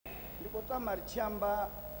I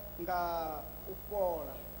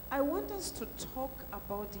want us to talk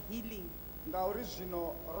about healing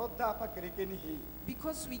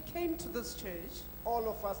because we came to this church. All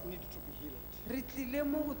of us need to be healed. Re tlile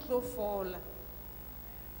mo go tlo fola.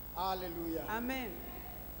 Hallelujah. Amen.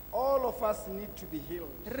 All of us need to be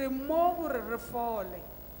healed. Re mo gore re fole.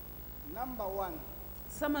 Number one,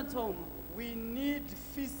 Sa mathomo, we need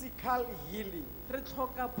physical healing. re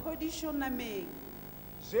tlhoka phodišo nameng.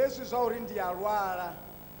 Jesus is already alwala.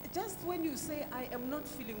 Just when you say I am not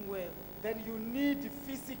feeling well, Then you need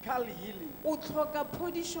physical healing. o tlhoka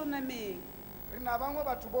phodišo nameng.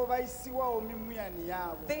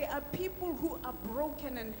 There are people who are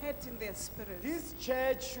broken and hurt in their spirit. This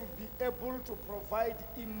church should be able to provide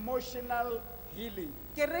emotional healing.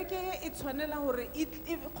 Kereke e tshwanela hore e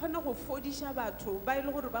kgone go fodiša batho ba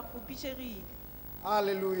ile gore ba kopišegile.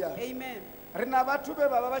 Hallelujah. Amen. There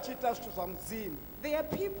are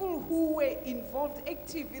people who were involved,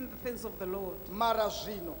 active in the things of the Lord.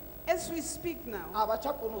 As we speak now,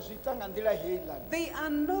 they are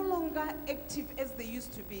no longer active as they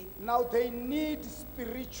used to be. Now they need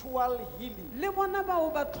spiritual healing. Le bona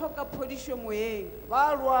bao ba tlhoka phodišo moyeng.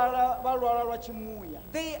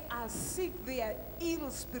 They are sick, they are ill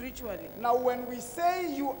spiritually. Now when we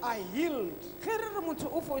say you are healed, Ge re re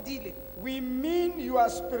motho o fodile, we mean you are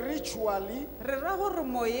spiritually, re ra gore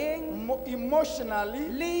moyeng emotionally,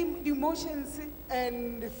 le emotions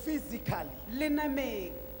and physically. le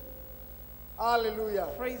nameng. Hallelujah.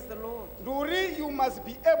 Praise the Lord. Nuri, you must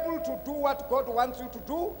be able to do what God wants you to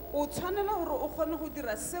do. O tshwanela gore o kgone go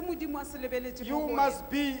dira se Modimo a se lebeletse mo You go wena. must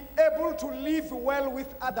be able to live well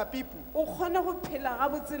with other people. O kgone go phela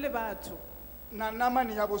gabotse le batho.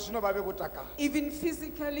 Even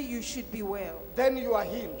physically you should be well. Then you are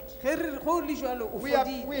healed. Ge re go le jwalo o We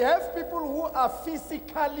fodile. have people who are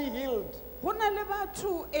physically healed, Go na le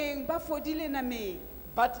batho eng ba fodile nameng,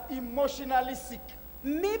 but emotionally sick.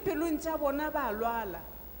 mme pelong tša bona ba lwala.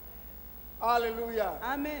 Hallelujah.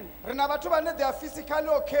 Amen. Rena batho bane, they are physically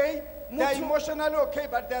okay, they are Motho- emotionally okay,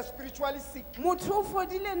 but they are spiritually sick. Motho o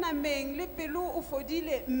fodile nameng le pelo o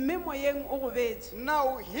fodile mme moyeng o gobetse.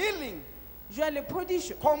 Now healing, Jwale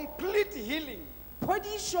phodišo, complete healing,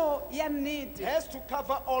 phodišo ya nnete has to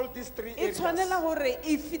cover all these three e tshwanela areas. gore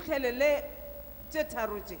e fitlhelele tše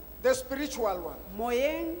tharo tše. The spiritual one,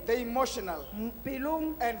 Moyeng, the emotional,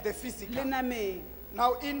 pelong and the le physical. nameng.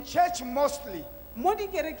 Now in church mostly, Mo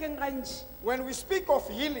dikerekeng gantši, when we speak of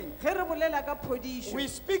healing, ge re bolela ka phodišo, we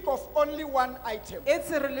speak of only one item, e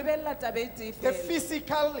tse re lebelela taba e tee the fela.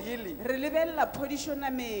 physical healing. Re lebelela phodišo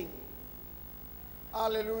nameng.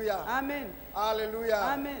 Hallelujah. Amen. Hallelujah.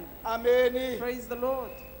 Amen. Amen. Praise the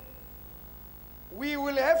Lord. We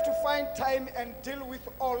will have to find time and deal with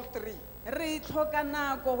all three. Re tlhoka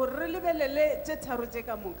nako gore re lebelele tše tharo tše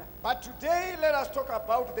ka moka. But today, let us talk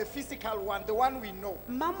about the physical one, the one we know.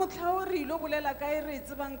 Mmamotlha o re ile bolela ka e re e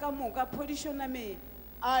tsebang ka moka phodišo nameng.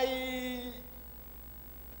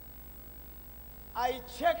 I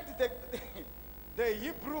checked the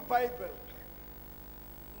Hebrew Bible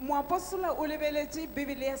Moapostola o lebeletše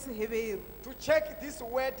Bibele ya Seheberu. to check this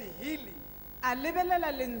word healing, A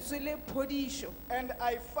lebelela lentswe le phodišo. and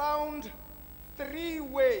I found three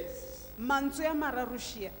ways. Mantswe a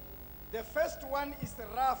mararošia. The first one is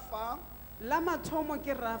Rapha, La mathomo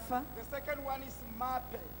ke Rafa, the second one is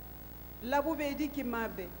Mape, la bobedi ke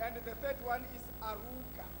Mabe, and the third one is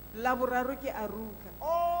Aruka. la boraro ke Aruka.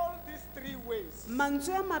 All these three ways,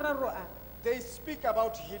 Mantswe a mararo a, they speak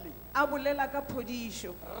about healing. a bolela ka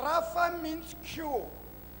phodišo. Rapha means cure,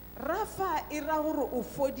 Rafa e ra gore o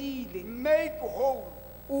fodile. make whole,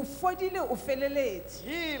 O fodile o feleletse.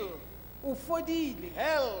 heal, O fodile.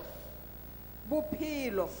 health,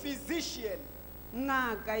 Bophelo. physician.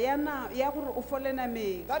 Ngaka ya gore o fole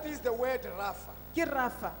nameng. That is the word Rapha. Ke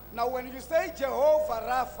Rafa. Now when you say Jehovah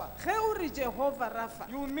Rapha, Ge o re Jehova Rafa,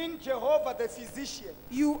 you mean Jehovah the physician.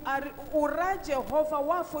 o ra Jehova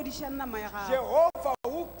wa fodiša nama ya gago. Jehovah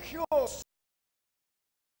who cures.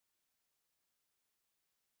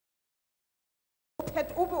 O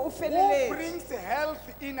be o Who feleletse. brings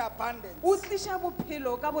health in abundance. O tliša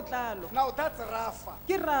bophelo ka botlalo. Now that's Rapha.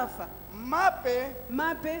 Ke Rafa. Mape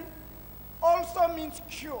Mape also means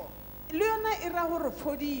cure, le yona e ra gore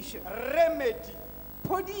phodišo. remedy,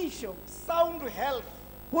 Phodišo sound health,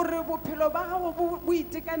 gore bophelo ba gago bo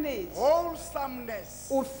itekanetse. wholesomeness.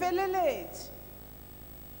 O feleletse.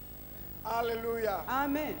 Hallelujah.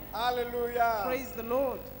 Amen. Hallelujah. Praise the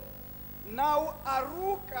Lord. Now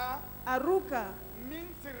Aruka Aruka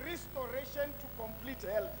means restoration to complete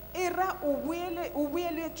health. e ra o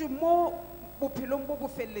boeletšwe mo bophelong bo bo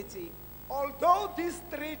feleletseng. Although these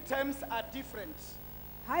three terms are different,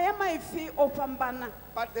 haya maipfi o fhambana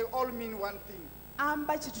but they all mean one thing.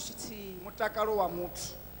 amba tshithu tshithihi. Mutakalo wa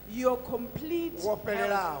muthu. Your complete Wo health,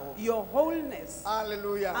 fhelelaho. your wholeness.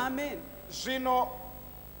 Hallelujah. Amen. Zwino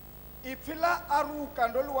ifila aruka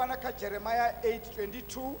ndo liwana ka Jeremiah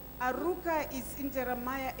 8:22. Aruka is in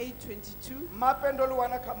Jeremiah 8:22. Mape ndo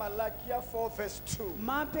liwana ka Malachi 4:2.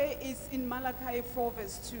 Mape is in Malachi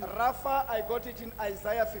 4:2. Rafa, I got it in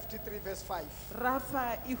Isaiah 53:5.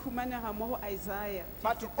 Rafa ihumaneha mo Isaiah.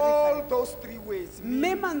 But all those three ways Me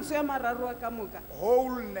mean mantswe a mararo a ka moka.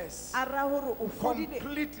 wholeness, A ra hore o fodile,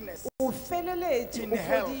 completeness. o feleletse, In o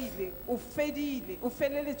health. fodile, o fedile, o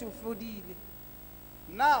feleletse, o fodile.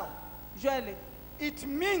 Now, Jwale, it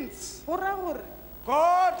means ho ra hore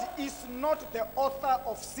God is not the author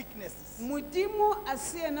of sicknesses. Modimo a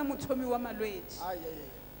se ena mothomi wa malwetse. Ah, yeah,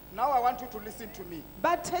 yeah. Now I want you to listen to me.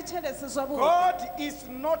 Ba thethelese swa botse. God is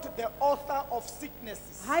not the author of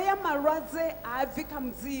sicknesses. Haya malwadze a bvi kha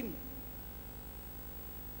Mudzimu.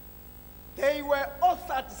 They were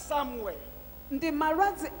authored somewhere. Ndi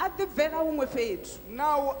malwadze a ḓi bvela huṅwe fhethu.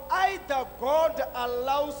 Now either God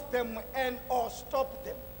allows them and or stop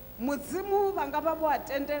them. Mudzimu va nga va vo a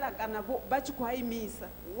tendela kana va tshi khou a imisa.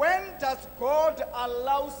 When does God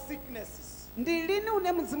allow sicknesses? Ndi lini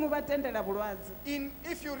hune Mudzimu va tendela vhulwadze?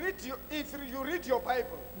 If you read your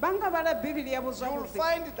Bible, Va nga vhala Bivhili yavho you'll zwavhuḓi.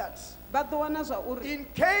 find that Va ḓo wana zwa uri in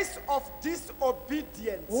case of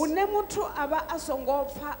disobedience, hune muthu a vha a songo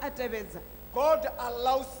pfa a tevhedza, God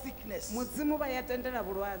allows sickness. Mudzimu va ya tendela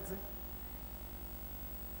vhulwadze.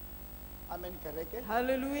 Amen kereke.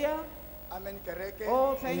 Hallelujah. Amen kereke.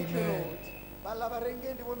 Oh, thank you, Amen. Lord. Bala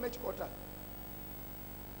barenge ndi bo mechikota.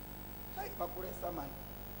 Hai bakulesa man.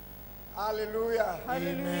 Hallelujah.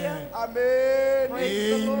 Hallelujah. Amen. Praise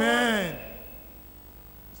the Lord. Amen.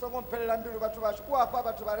 Songo mphelela mbilu bathu bashu ku apa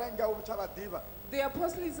bathu barenga ubutha badiba. The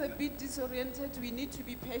apostle is a bit disoriented. We need to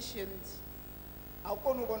be patient.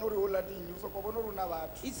 Awukona ubona uri uladini usokubona uri una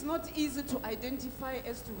bathu. It's not easy to identify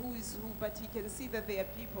as to who is who, but he can see that they are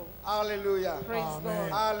people. Hallelujah. Praise Amen.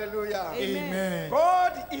 God. Hallelujah. Amen.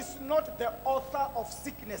 God is not the author of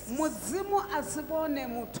sicknesses. Mudzimu a si vhone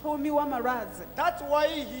muthomi wa malwadze. That's why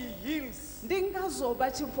he heals. Ndi ngazwo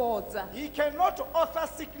vha tshi fhodza. He cannot author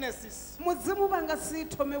sicknesses Mudzimu va nga si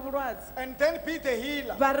thome vhulwadze. and then be the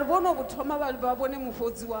healer. Va ri vhono vhu thoma va vhone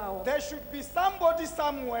mufhodzi wao. There should be somebody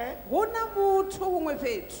somewhere Hu na muthu huṅwe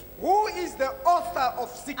fhethu who is the author of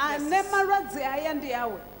ane sicknesses. malwadze aya ndi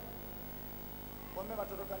awe. Wame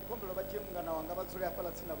vatotoka ndikombela vajie mungana wanga vadzule hapa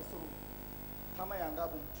latina vusuru. Tama yanga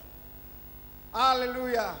buntu.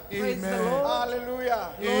 Hallelujah. Praise the Amen. Lord. Hallelujah.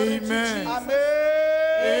 Glory to Amen. Jesus.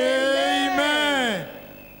 Amen. Amen.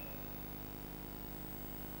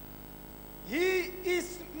 He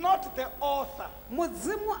is not the author,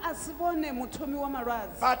 Mudzimu a si vhone muthomi wa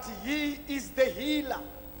malwadze. but he is the healer.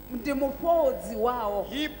 Ndi mufhodzi wao.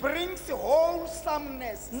 He brings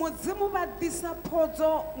wholesomeness. Mudzimu va ḓisa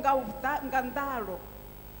phodzo nga nḓalo.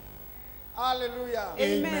 Hallelujah.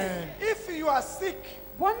 Amen. If you are sick,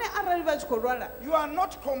 Vhone arali vha tshi khou lwala you are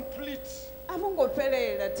not complete. a vho ngo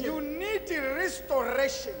fhelela You thi. need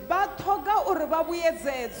restoration. Vha ṱhoga uri vha You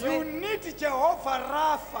vhuyedzedzwe. need Jehovah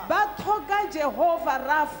Rapha, Vha ṱhoga Jehova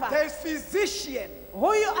Rafa. the physician.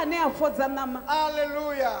 Hoyo ane a fhodza ṋama.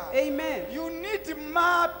 Hallelujah. Amen. You need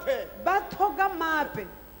Mape. Vha ṱhoga mape.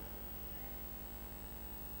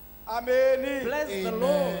 Amen. Bless the Amen.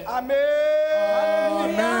 Lord.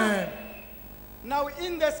 Amen. Amen. Now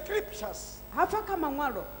in the scriptures, Hafha kha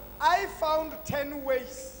maṅwalo I found 10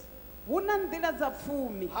 ways hu na nḓila dza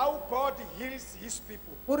fumi how God heals his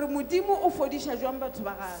people gore modimo o fodiša jwang batho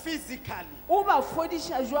ba gagwe. physically. O ba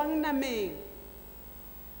fodiša jwang nameng.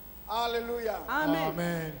 Hallelujah. Amen.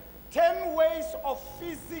 Amen. 10 ways of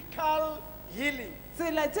physical healing.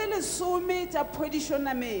 Tsela tse lesome tša phodišo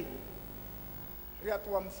nameng. Re a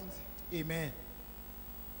tloha mofundzi. Amen.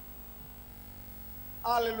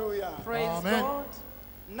 Hallelujah. Praise Amen. God.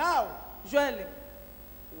 Now, Jwale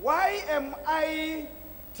why am I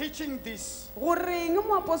teaching this? goreng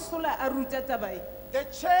moapostola a ruta taba e? The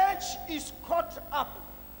church is caught up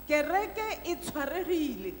Kereke e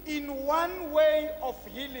tshwaregile. in one way of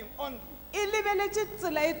healing only. E lebeletše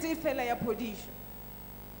tsela e tee fela ya phodišo.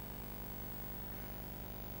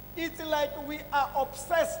 It's like we are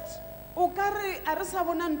obsessed O ka re a re sa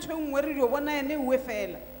bona ntho e nngwe re dio bona ene uwe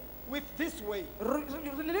fela. with this way. Re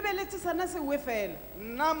lebeletše sana se uwe fela.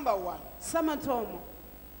 Number one, Sa mathomo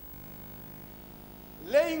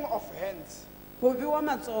laying of hands. go bewa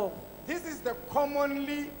matsogo. This is the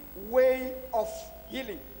commonly way of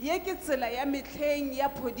healing. Ye ke tsela ya mehleng ya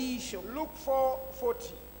phodišo. Luke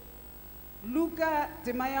 4:40. Luka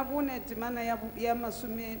tema ya bone temana ya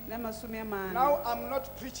masome a mane. Now I'm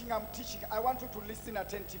not preaching, I'm teaching. I want you to listen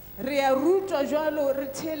attentively. Re a rutwa jwalo re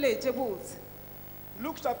theletše botse.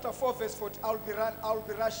 Luke chapter 4 verse 40. I'll be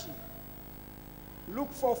rushing.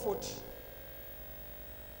 Luke 4:40.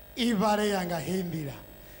 Ibare yanga himbira.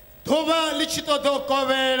 Toba lichitoto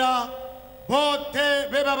kovera. Bote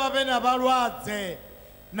beba babena balwadze.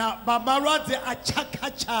 Na babalwadze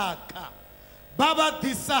achaka. Baba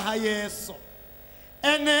disaha Yesu.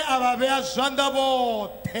 Ene ababea zwanda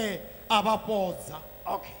bote abapoza.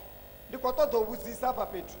 Okay. Ndikotodo ubuzisa apa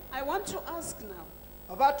Petro. I want to ask now.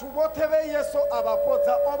 Abantu bote be Yesu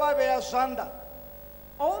abapoza obabea zwanda.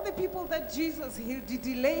 All the people that Jesus healed, did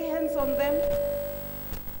he lay hands on them?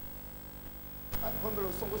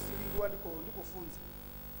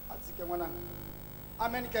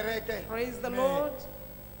 Amen. Praise the Lord.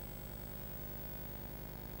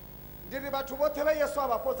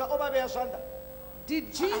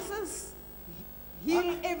 Did Jesus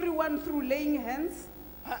heal everyone through laying hands?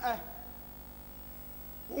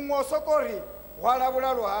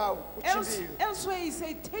 Elsewhere he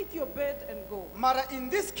said, take your bed and go. Mara in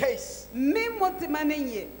this case, he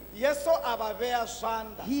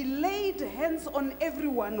laid hands on every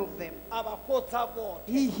one of them.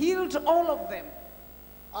 He healed all of them.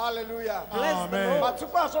 Hallelujah. Bless the Lord.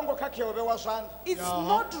 Lord. It's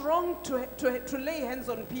not wrong to lay hands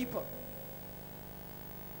on people.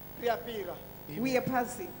 We are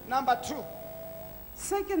passing. Number 2.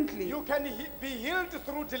 Secondly, You can be healed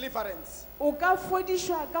through deliverance. o ka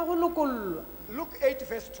fodishwa ka go lokollwa. Luke 8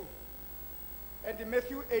 verse 2 and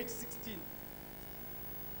Matthew 8:16.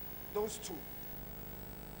 Those two.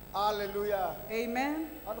 Hallelujah. Amen.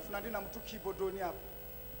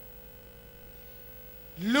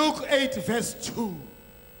 Luke 8 verse 2.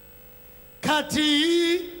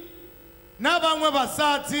 Kati na bamwe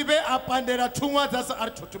basatsi be apandera thunwa dzasa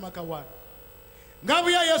ari thothumaka wana.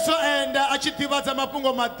 Ngabuya Yesu enda achitibaza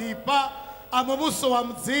mapungo madipa amubuso wa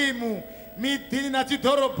mzimu midini na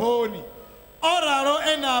tidoroboni oraro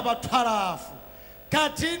ena abathwarafu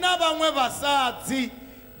kati na bamwe basatsi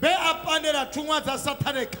be apandera thunwa dza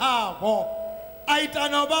sathane khabo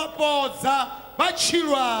aitana bapoza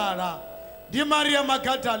bachilwala di Maria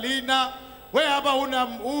Magdalena we haba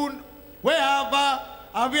we haba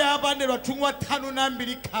abiya apandera thunwa 5 na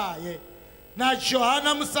 2 khaye na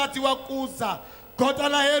Johana musati wakuza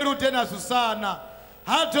Kotala Herode na Susana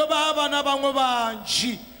hatoba abana bamwe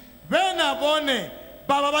banji bena bone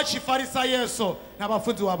baba bachifarisa Yesu na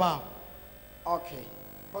bafunzi wababo. Okay.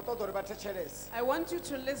 I want you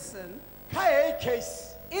to listen.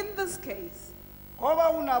 Case. In this case,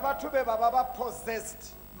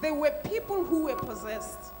 possessed. there were people who were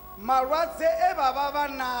possessed.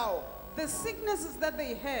 Now. The sicknesses that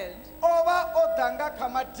they had,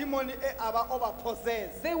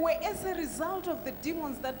 they were as a result of the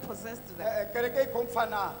demons that possessed them.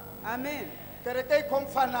 Amen.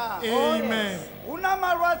 Amen.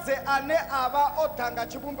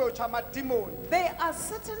 There are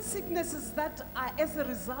certain sicknesses that are as a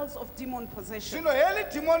result of demon possession. Now,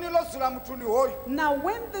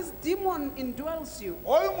 when this demon indwells you,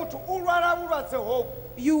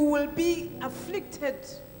 you will be afflicted.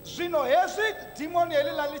 Now,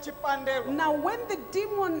 when the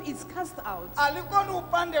demon is cast out,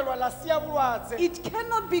 it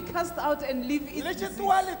cannot be cast out and leave its disease.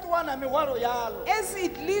 As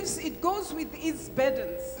it lives, it goes with its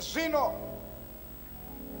burdens.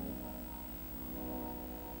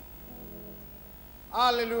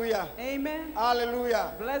 Hallelujah. Amen.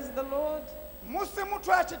 Hallelujah. Bless the Lord. When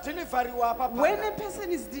a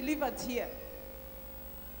person is delivered here,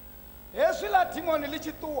 when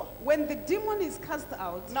the demon is cast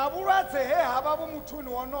out,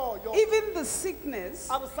 even the sickness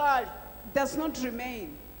does not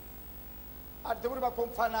remain.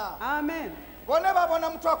 Amen.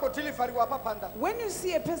 When you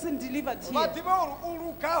see a person delivered here,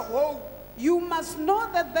 you must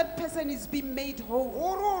know that that person is being made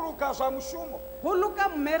whole.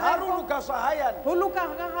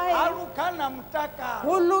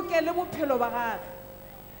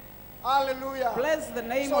 Hallelujah. Bless the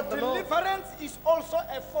name So of the Lord. deliverance is also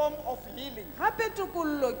a form of healing.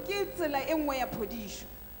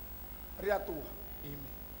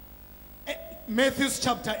 Matthew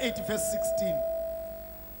chapter 8 verse 16.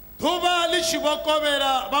 Thuba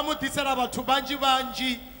lichibokobera bamudisela bathu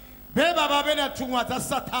banji beba babena thunwa dza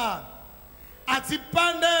Satan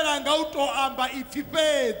atsipandela ngauto amba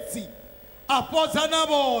ifipedzi apoza na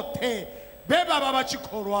bothe beba baba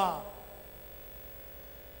chikholwa.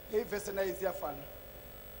 Hey, verse 9 is Ziyafana.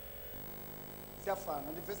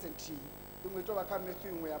 Ziyafana, the verse 10.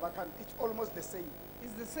 It's almost the same.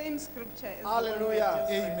 It's the same scripture as Hallelujah. the one we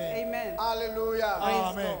just read. Amen. Amen. Hallelujah.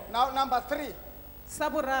 Amen. Now, number 3,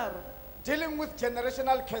 Saboraro, dealing with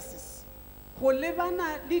generational curses. go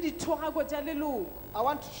lebana le dithogago tša leloko. I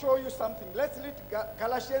want to show you something. Let's read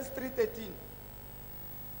Galatians 3:13.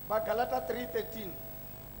 Galata 3:13.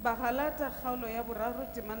 Bagalata kgaolo ya boraro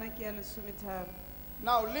temana ke ya lesometharo.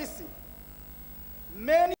 Now listen.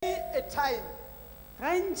 Many a time,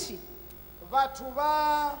 Gantši batho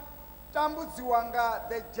ba tambudziwa nga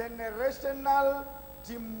the generational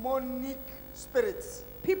demonic spirits.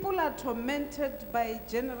 people are tormented by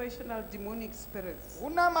generational demonic spirits.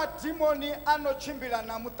 Una madimoni anochimbila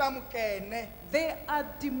na mutamukene. They are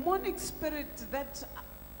demonic spirits that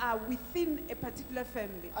are within a particular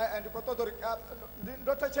family. And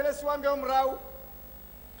Dr. Chelesi wange umrau.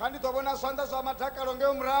 Kandi tobona swanda zwa mataka longe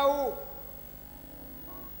umrau.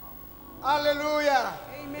 Hallelujah.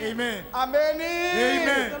 Amen. Amen. Amen.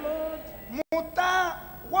 Amen. The Lord, Muta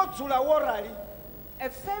wodzula worali. a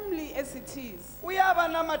family as it is,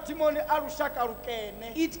 Uyaba na madimoni arushaka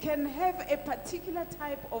rukene. it can have a particular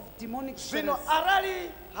type of demonic Zvino spirits.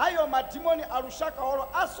 arali hayo madimoni arushaka oro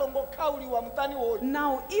asongo kauli wa mutani woyu.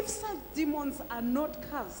 Now, if such demons are not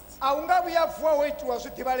cast, Aungabuya vuwa wetu wa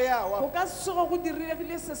zwitibale yawa. go ka soga go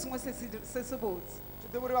diregile se sengwe se se botse.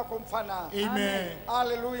 Tudiburiwa kumfana. Amen.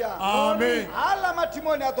 Hallelujah. Amen. Hala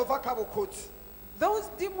madimoni adova kabukoti. Those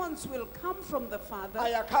demons will come from the father,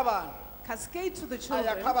 Ayakabana. cascade to the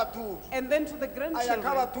children, Ayakabatu. and then to the grandchildren,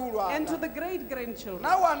 Ayakabatulwa. and to the great-grandchildren.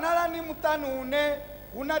 Na wanala ni mutani une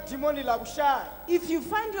una demoni la bushai. If you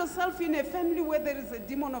find yourself in a family where there is a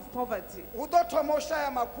demon of poverty, Udotomosha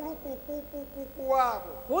ya makulu kuku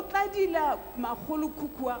wabo. go tladila magolo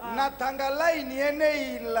kuku wa gago. Na tangalaini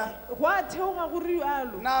ene ila. Go a theoga go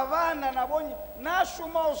rialo. Na vana na bonyi. Na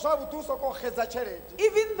shuma usabu tuso ko kheza chereti.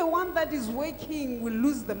 Even the one that is working will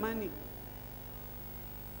lose the money.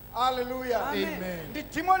 Hallelujah. Amen. Ndi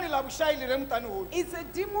demoni la bushai lire mutani hoyu. It's a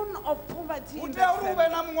demon of poverty in Ute that urube family.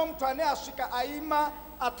 na mungwa mtu ane ashika aima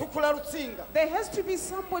atukula rutsinga. There has to be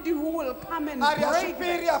somebody who will come and Ari break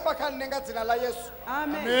asupiri that. apaka nenga dzina la Yesu.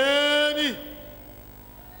 Amen. Amen.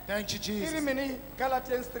 Thank you, Iri Jesus. mini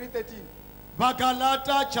Galatians 3:13.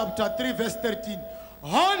 Bagalata chapter 3 verse 13.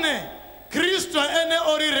 Hone Kristo ene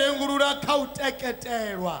ori rengurura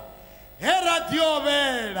kauteketerwa. Hera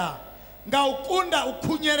diovera. Nga ukunda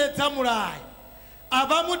ukunyeretsa mulayi.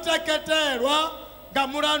 Abamuteketerwa nga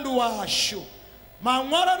mulandu washu.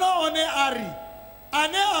 Mang'wala no one ari.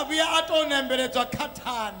 Ane abuya atonemberedzwa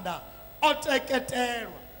kathanda.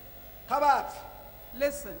 Oteketerwa. Kabati.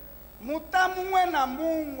 Listen, Mutamumwe na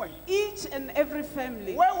mumwe. each and every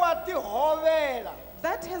family We wati hovela.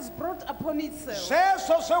 that has brought upon itself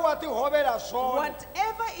Seso se wati hovela so.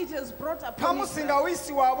 whatever it has brought upon Kamusinga itself,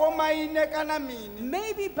 wisi wabo maine kana mini.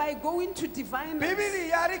 maybe by going to diviners. Bibili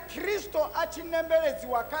yari Kristo achinemberezi The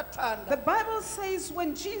wakatanda. Bible says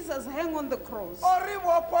when Jesus hung on the cross, Ori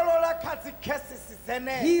wopolola kazi kesi he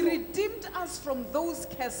sizene. redeemed us from those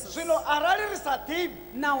curses. Zvino arali risativi.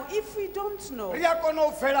 Now, if we don't know,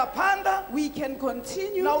 Riakono uvela panda. we can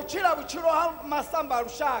continue Na uchila buchilo ha masamba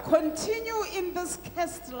arushaka. continue in this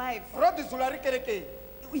cursed life. Rodi zulari kereke.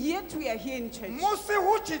 Yet we are here in church. Musi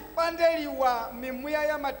huchi pandeliwa mimuya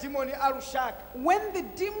ya madimoni arushaka. When the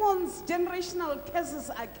demons' generational curses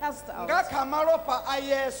are cast out Ngakha malopa a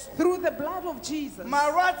Yesu. through the blood of Jesus,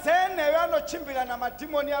 Malwadze eneyo anochimbila na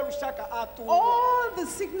madimoni arushaka atu. all the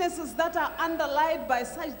sicknesses that are underlined by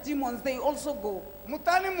such demons, they also go.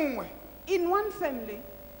 Mutani mumwe. In one family,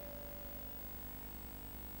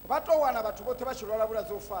 Vatowana bathu bote bachilwala bula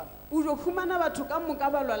zofana. uzokhumana batho ka moka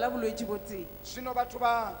ba lwala bolwetse botse. Zvino bathu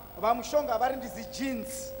ba mushonga bari ndizi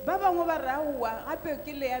jeans. Ba bangwe ba raua gape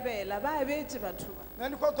ke le ya bela ba abetse batho ba.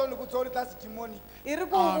 Nani khodzoni kutsori that's demonic. E re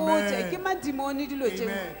go Amen. botse ke madimoni dilo tse.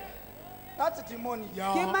 Amen. That's demonic. Ke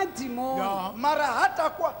Yeah. madimoni. Yeah. Mara hata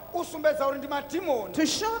kwa usumbedza uri ndi madimoni. To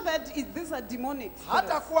show that these are demonic Hata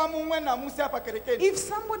spirits. kuwa mumwe na musi apa kerekeni. If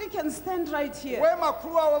somebody can stand right here, We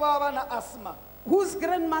makuru wao baba na asthma. whose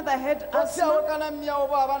grandmother had Osia asthma, wakana miyao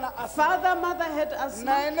baba na asthma. father, mother had Na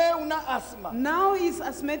asthma, ene una asthma. now is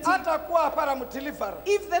asthmatic. Hata kuwa apara mudeliver.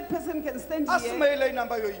 If that person can stand Asthma here, ile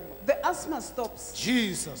inamba yoima. the asthma stops.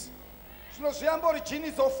 Jesus. Zvino zviamba uri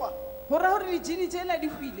jini zofa. Hora hore dijini tshela di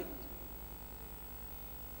hwile.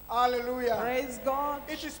 Hallelujah. Praise God.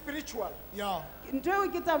 It is spiritual. Yeah. Ntho eo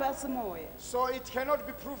ke taba ya semoya. So it cannot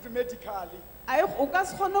be proved medically. O ka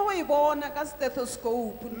se kgone go e bona ka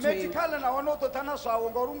stethoscope ntho eo. Medical na wona utotana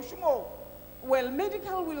zvawo ngori mushumo. Well,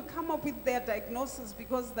 medical will come up with their diagnosis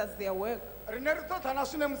because that's their work.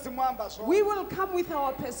 We will come with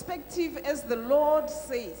our perspective as the Lord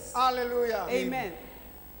says. Hallelujah. Amen.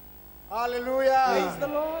 Hallelujah. Praise the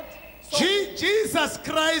Lord. Jesus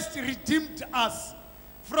Christ redeemed us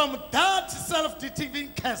from that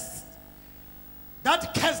self-deceiving curse,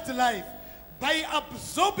 that cursed life, by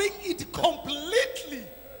absorbing it completely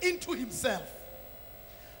into himself.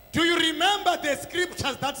 Do you remember the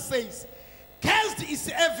scriptures that says, cursed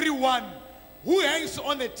is everyone who hangs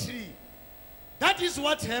on a tree? That is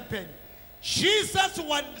what happened. Jesus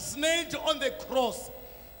was nailed on the cross.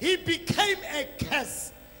 He became a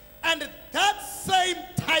curse. And that same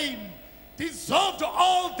time dissolved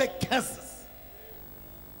all the curses.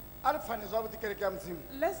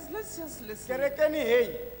 Let's just listen.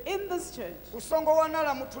 In this church,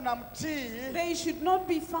 there should not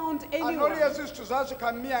be found anyone who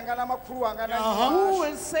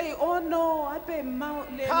will say, oh no,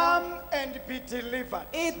 come and be delivered.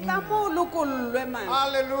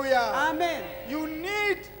 Hallelujah. Amen.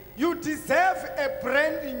 You deserve a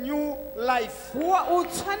brand new life. Free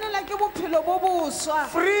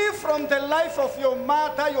from the life of your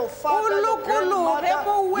mother, your father, your grandmother.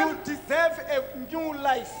 You deserve a new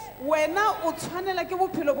life.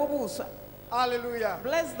 Hallelujah.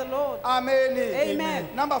 Bless the Lord. Amen. Amen.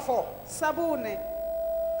 Number 4. Sabune.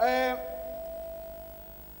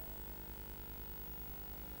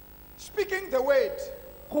 Speaking the word.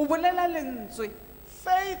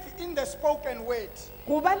 Faith in the spoken word.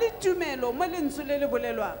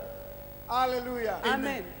 Hallelujah.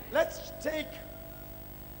 Amen. Let's take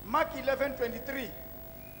Mark 11:23.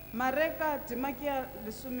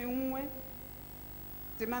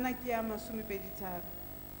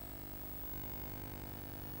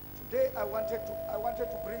 Today I wanted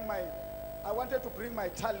to bring my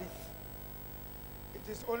talith. It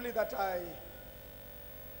is only that I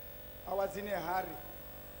was in a hurry.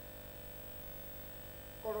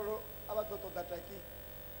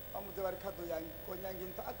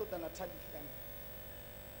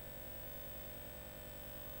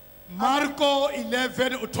 Marko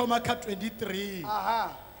 11 utomaka 23.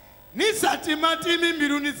 Nisatimatimi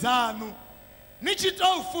mbiruni zanu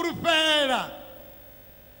nichitofurupera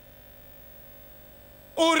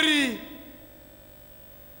uri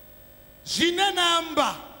zvine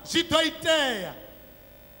namba zvitoiteya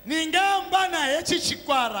ningamba naye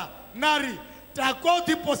chichikwara nari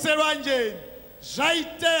takoti poserwa njeni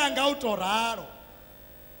zvaiteya ngautoraro.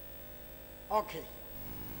 Okay.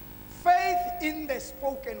 Faith in the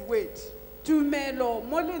spoken word. Tumelo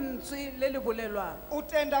molentswe le le bolelwa.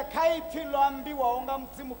 Utenda kaipi loambiwa onga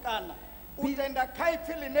mzimukana. Utenda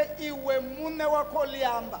kaipi line iwe mune wako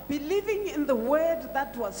liamba. Believing in the word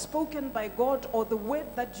that was spoken by God or the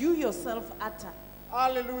word that you yourself utter.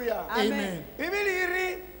 Hallelujah. Amen.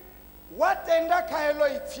 Bibiliri.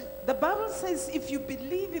 The Bible says if you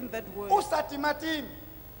believe in that word,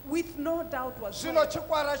 with no doubt whatsoever.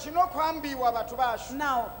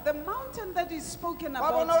 Now, the mountain that is spoken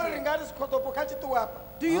about here,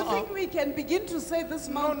 do you think we can begin to say this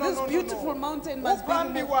mountain, this beautiful mountain must be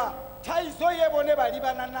removed?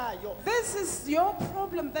 This is your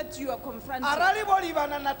problem that you are confronted.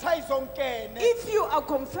 If you are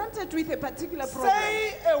confronted with a particular problem,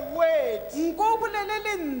 say a word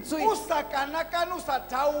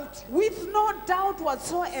with no doubt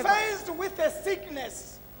whatsoever. Faced with a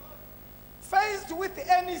sickness, faced with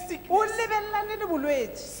any sickness,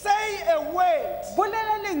 say a word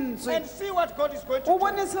and see what God is going to do.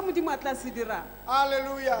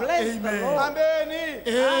 Hallelujah. Bless Amen. the Lord. Amen.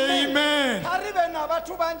 Amen.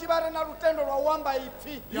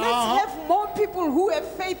 Let's have more people who have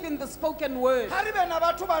faith in the spoken word.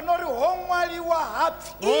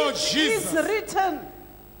 Oh, It Jesus. is written.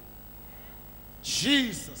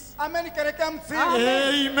 Jesus. Amen.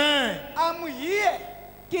 Amen. I'm here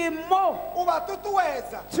To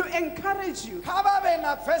encourage you.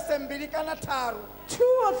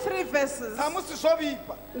 2 or 3 verses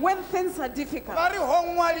when things are difficult.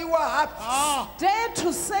 Dare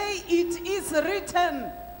to say it is written.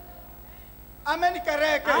 Amen.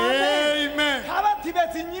 Amen.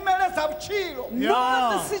 Know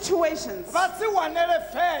the situations,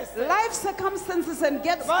 life circumstances, and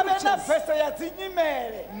get scriptures.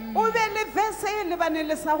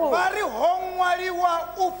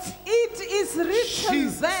 It is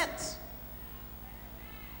written that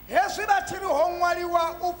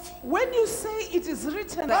when you say it is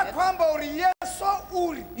written that,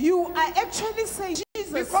 you are actually saying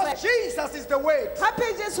Because Jesus is the word.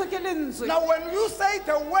 Now when you say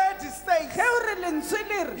the word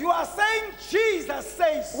says, you are saying Jesus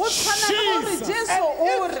says. Jesus. And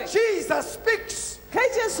if Jesus speaks,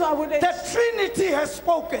 the Trinity has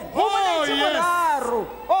spoken. Oh, yes.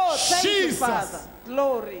 Oh, thank you, Jesus. Father.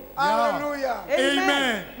 Glory. Hallelujah.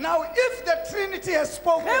 Amen. Now if the Trinity has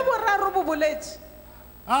spoken,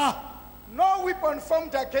 no weapon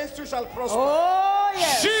formed against you shall prosper. Oh,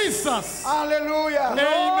 yes. Jesus. Hallelujah.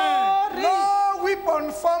 Amen. No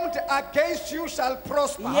weapon formed against you shall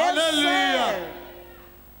prosper. Yes, Hallelujah. sir.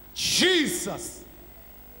 Jesus.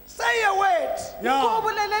 Say a word. Yeah.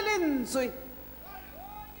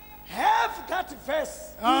 Have that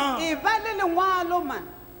verse.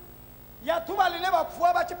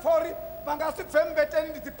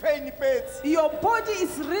 Your body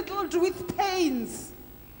is riddled with pains.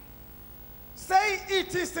 Say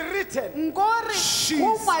it is written.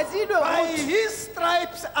 Jesus. By his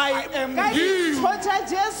stripes I am healed. Have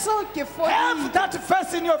that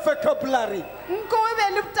verse in your vocabulary.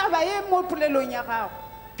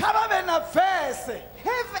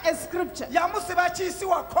 Have a scripture.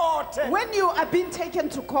 When you are being taken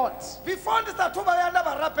to court, before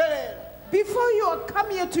you come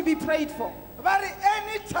here to be prayed for,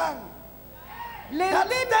 any tongue that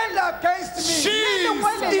stand against me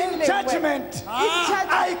in judgment,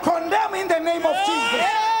 I condemn in the name of Jesus.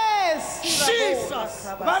 Yes. Jesus.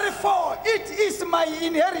 Therefore, it is my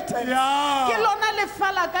inheritance. Yeah.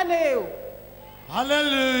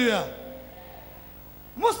 Hallelujah.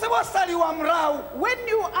 When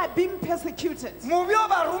you are being persecuted,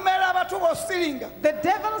 the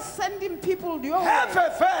devil sending people your way. Have a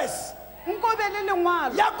verse.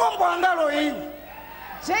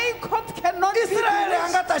 Jacob cannot be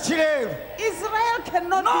Israel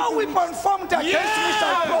cannot no be weapon formed against me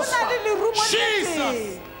shall prosper.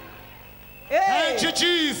 Jesus. Thank you,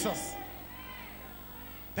 Jesus.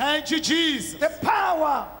 Thank you, Jesus. The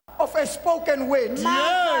power of a spoken word.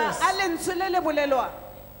 Yes.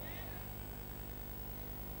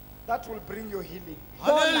 That will bring you healing.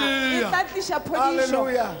 Hallelujah.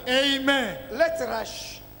 Hallelujah. Amen. Let's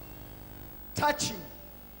rush. Touching.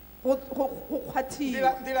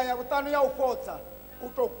 Ndila ya butano ya ufotsa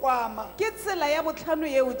utokwama. Just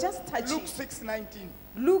touch. Luke 6:19.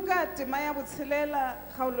 Luka tema ya botshelela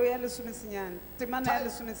kgaolo ya lesomesenyane temana ya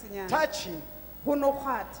lesomesenyane. Touching. Ho no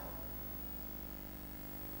kgwatha.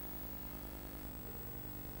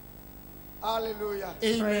 Hallelujah.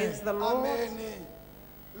 Amen. Praise the Lord. Amen.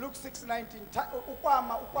 Luke 6:19.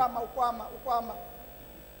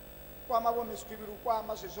 Ukwama bo meskribiri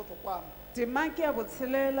ukwama zezotho kwama. Tema ke ya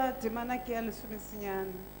botshelela temana ke ya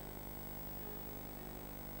lesomesenyane.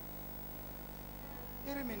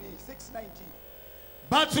 Irimini 6:19.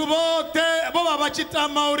 Batho bote bo ba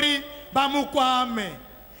tshitama uri ba mukwame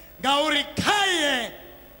ngauri khaye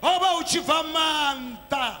hoba uchiva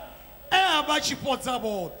manta aba tshipodza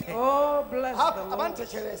bote. Oh, bless the Lord.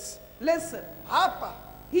 Abantecheresi. Listen. Hapa.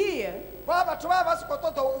 Here,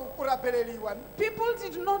 people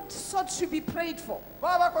did not sought to be prayed for.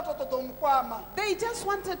 They just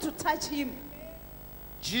wanted to touch him.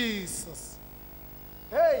 Jesus.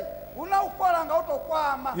 Hey,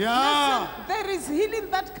 Yeah. Listen, there is healing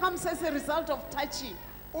that comes as a result of touching.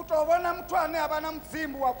 Utobona mtu ane abana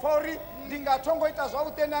mzimbu wa pori ndingatongo ita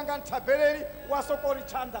zwautene anga ntabeleli wasokori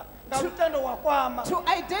chanda ngarutendo wakwama To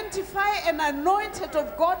identify an anointed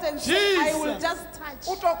of God and say, I will just touch.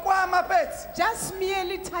 utokwama pets Just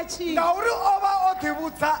merely touching. ngauri oba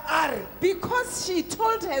odibutsa ari Because she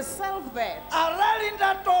told herself that arali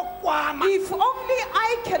ndatokwama if only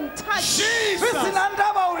I can touch, zvisina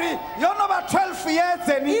ndava uri yonova 12 years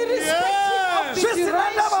eni irrespective of the zvisina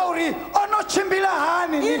ndava duration, uri onochimbila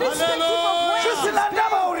hani irrespective of where zvisina he's ndava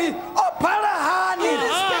been, uri ophala hani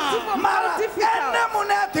irrespective of mara how ene difficult,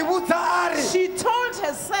 mune adibutsa ari she told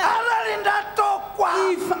herself, arali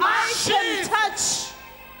ndatokwama if I can touch,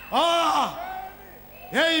 Ah.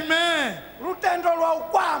 Amen. rutendo lwa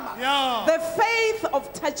ukwama Yeah. the faith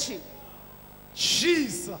of touching,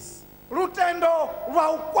 Jesus. rutendo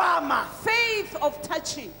lwa ukwama faith of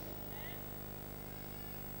touching.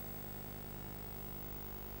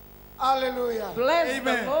 hallelujah Bless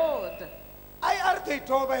Amen. the Lord. I arke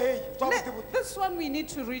toba hey This one we need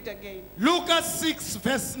to read again. Lucas 6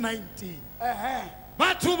 verse 19.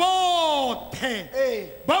 Batho bote hey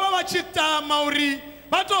baba ba tshitama uri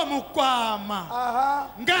bato mukwama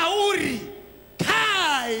ngauri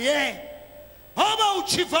khaye hoba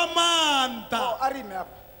uchiva manta. arime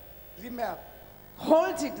apa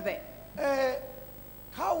Hold it there.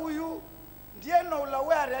 kha uyu ndiye no la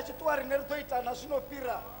we ari achitwari neritoitana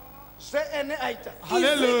zvinopira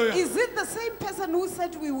Hallelujah. Is it the same person who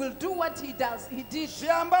said we will do what he does? He did.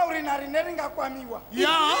 Yeah. It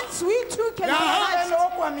means we too can be touched.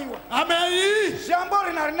 Amen. We too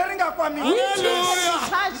can be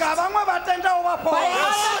touched by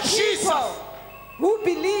other people who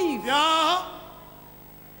believe. Yeah.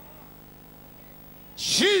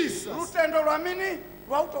 Jesus.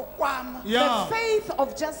 The faith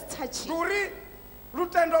of just touching.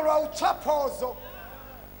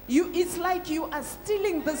 It's like you are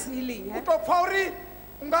stealing this healing.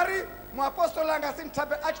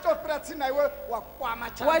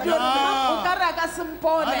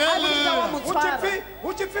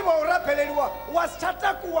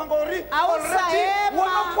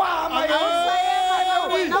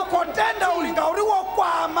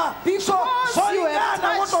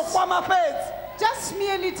 Just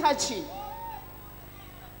merely touching.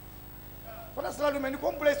 Oh,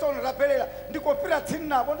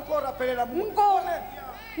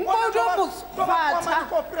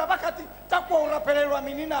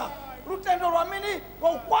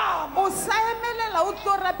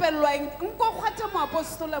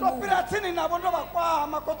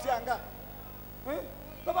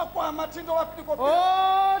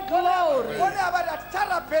 glory.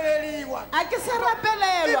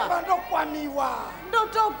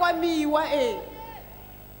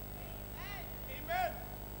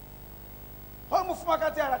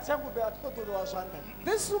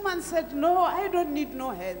 This woman said, no, I don't need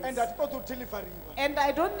no hands. And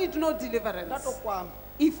I don't need no deliverance.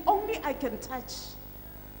 If only I can touch.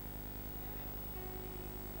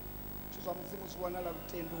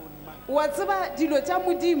 Watsaba dilo tsa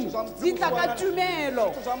modimo di tla ka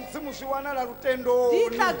tumelo. Di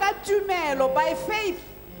tla ka tumelo. By faith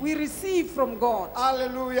we receive from God.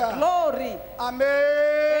 Hallelujah. Glory.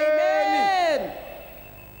 Amen. Amen.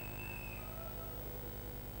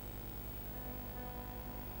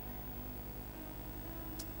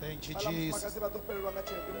 Thank you, Jesus.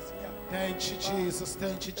 Thank you, Jesus.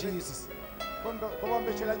 Thank you, Jesus.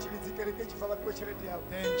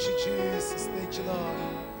 Thank you, Jesus. Thank you, Lord.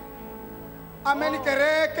 Amen.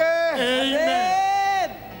 Amen.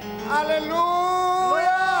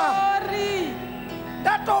 Hallelujah. Glory.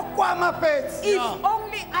 If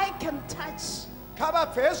only I can touch.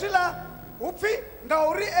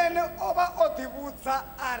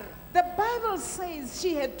 The Bible says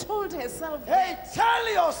she had told herself, hey, tell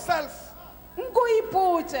yourself.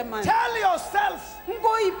 Tell yourself.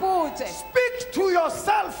 Speak to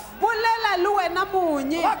yourself.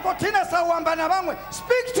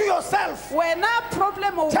 Speak to yourself.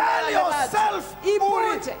 Tell yourself.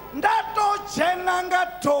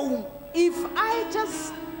 If I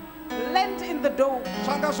just land in the dome,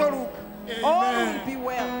 all will be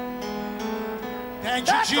well. Thank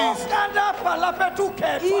you, Jesus.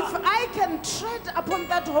 If I can tread upon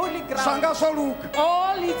that holy ground,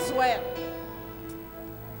 all is well.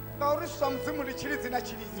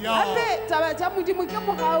 Yeah.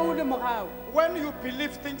 When you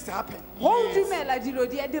believe, things happen.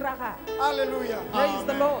 Hallelujah. Praise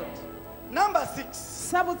the Lord. Number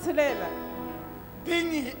 6.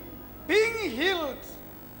 Being healed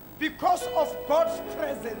because of God's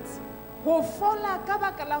presence.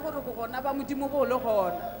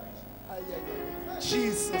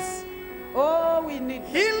 Jesus. Oh, we need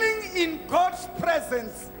healing in God's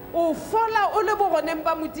presence.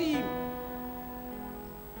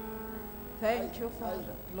 Thank you,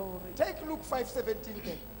 Father. Glory. Take Luke 5:17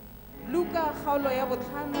 then. Luka kgaolo ya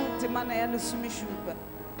botlhano temana ya lesomešupa.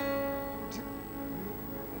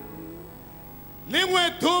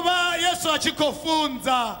 Lingwe thuba Yesu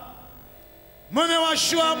achikofunza. Mune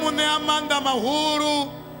washua mune amanda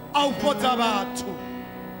mahuru au pota batu.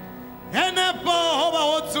 Henepo hoba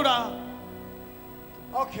hotsura.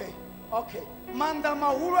 Okay. Manda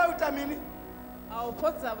mahuru utamini. Au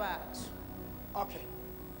pota batu. Okay.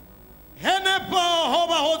 Henepo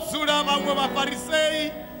hoba hotsura bamwe ba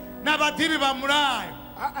Farisei na badibi ba murayo.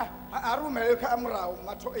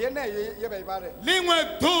 Lingwe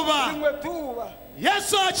thuba.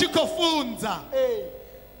 Yesu achikofunza.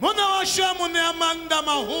 Muna washua mune amanda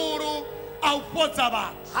mahuru au pota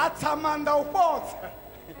batu. Atamanda upota.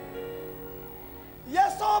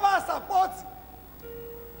 Yesu oba support.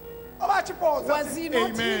 Was he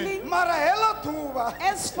not healing?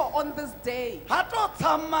 As for on this day,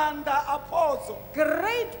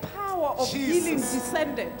 great power of healing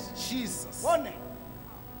descended. Jesus.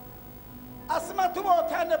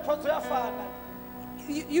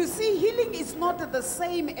 You see, healing is not the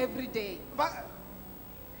same every day.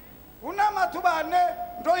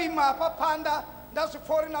 There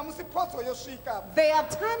are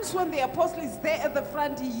times when the apostle is there at the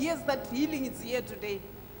front, he hears that healing is here today.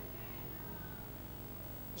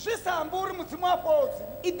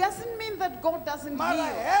 It doesn't mean that God doesn't heal.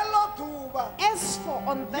 As for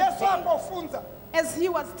on that day, as he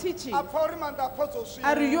was teaching,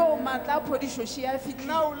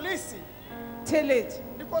 now listen. Tell it.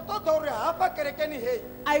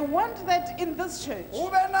 I want that in this church,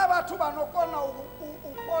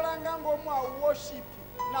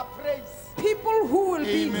 people who will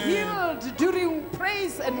be healed during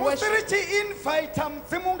praise and worship.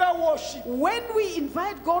 When we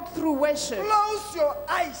invite God through worship, close your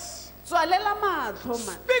eyes,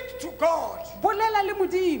 speak to God,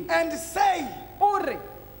 and say,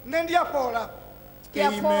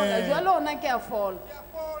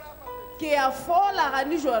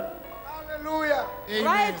 hallelujah.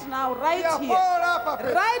 Right now, right here.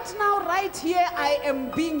 Right now, right here, I am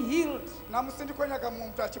being healed.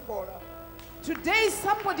 Today,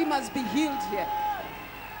 somebody must be healed here.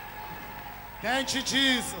 Thank you,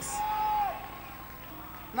 Jesus.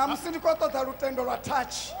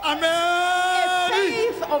 Amen. A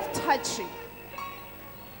faith of touching.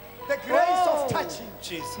 The grace of touching.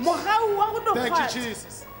 Jesus. Thank Thank you,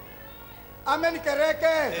 Jesus. Amen.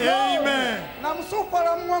 Amen.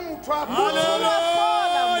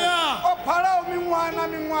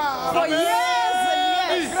 For years and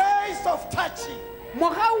years. The grace of touching.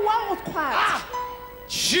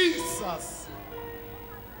 Jesus.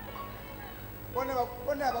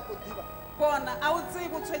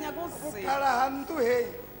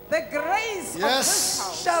 The grace of this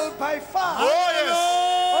house shall by far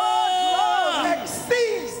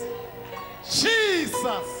exceed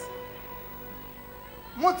Jesus.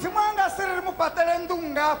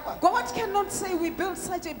 God cannot say we built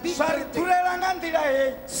such a big building,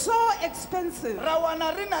 so expensive,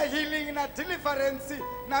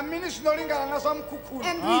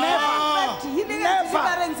 and never that healing and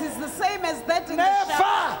deliverance is the same as that in the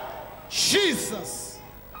shop. Jesus.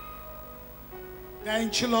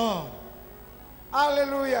 Thank you, Lord.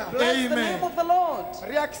 Hallelujah. Bless the name of the Lord.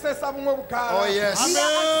 Oh yes.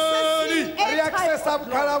 We are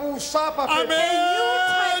accessing a new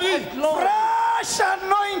type of glory. Fresh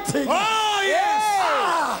anointing. Oh yes.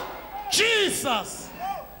 Jesus.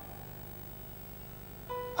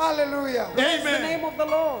 Hallelujah. Bless the name of the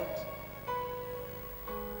Lord.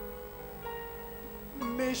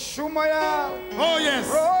 Oh yes.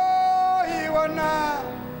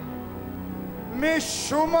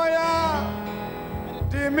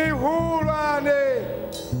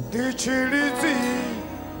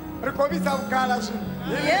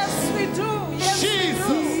 Yes, we do. Yes, Jesus.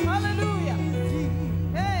 we do. Hallelujah.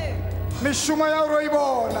 Hey. Mishumaya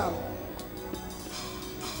roibona.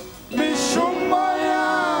 Mishumaya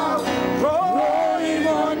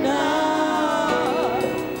roibona.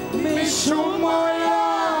 Mishumaya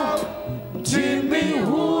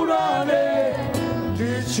timihurane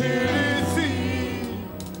dichirizi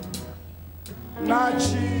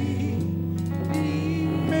nachi.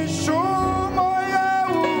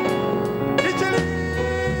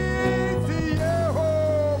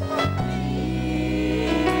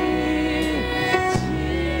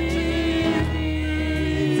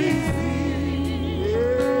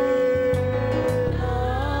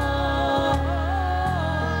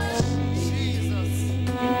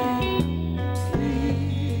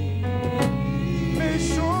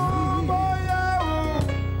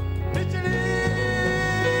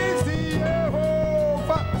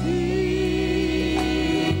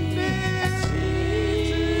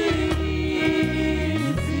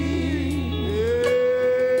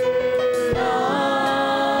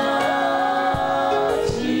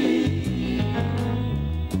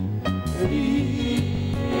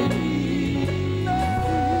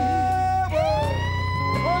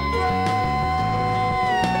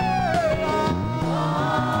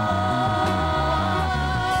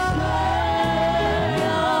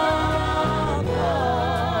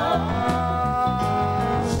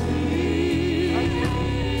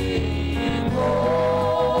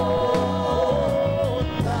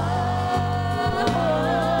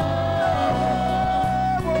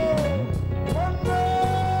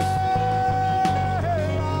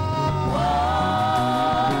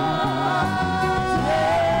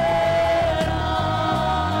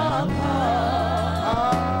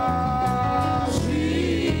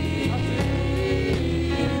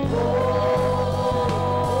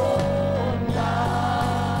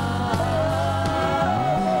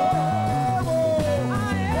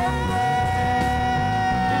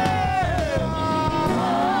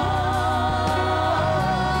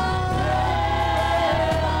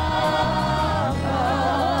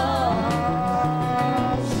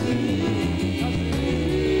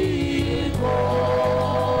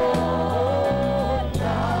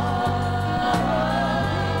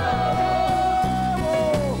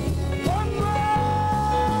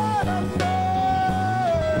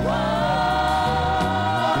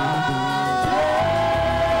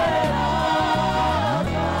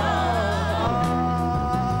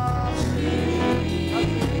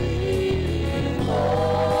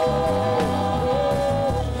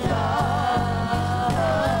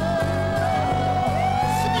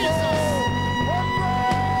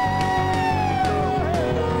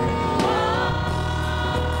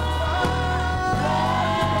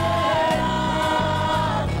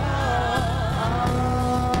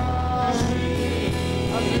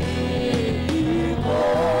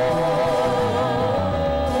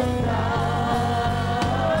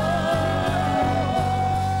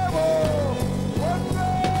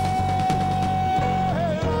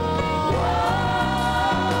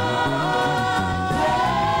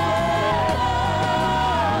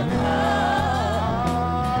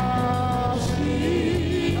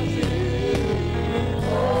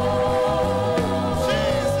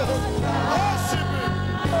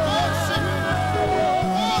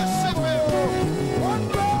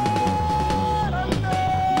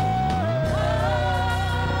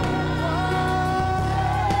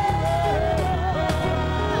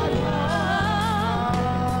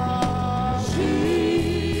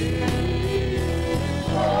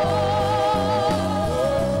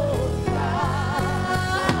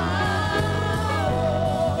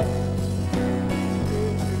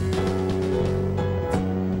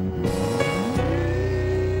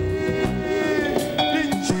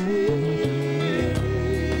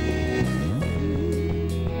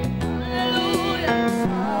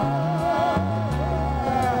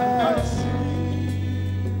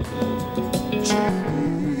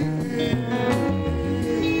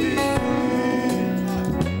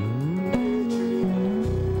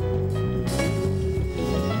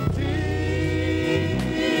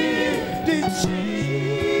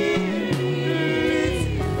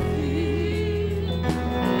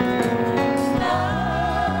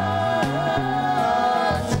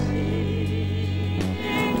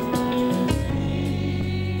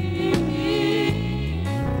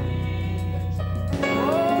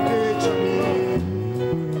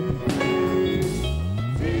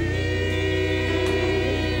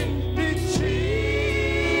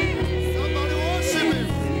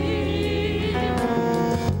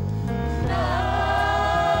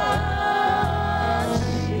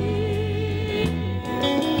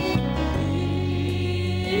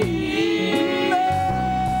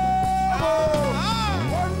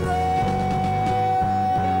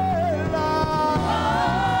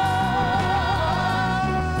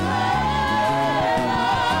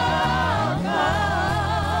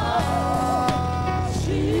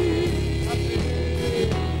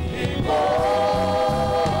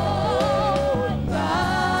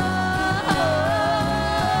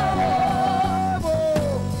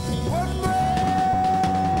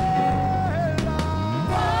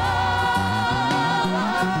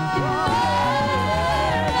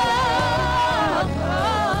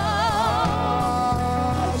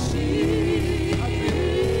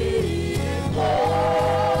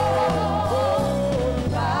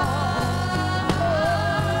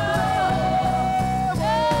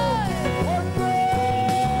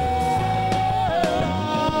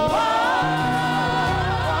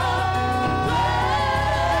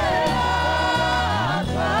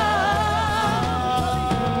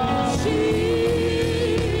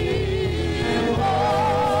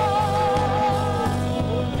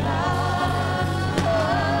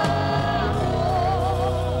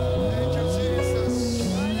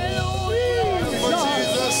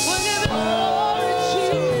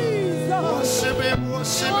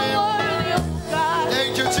 worship you.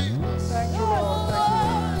 Thank you, Jesus. Thank you, Lord. Thank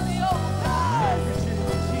you.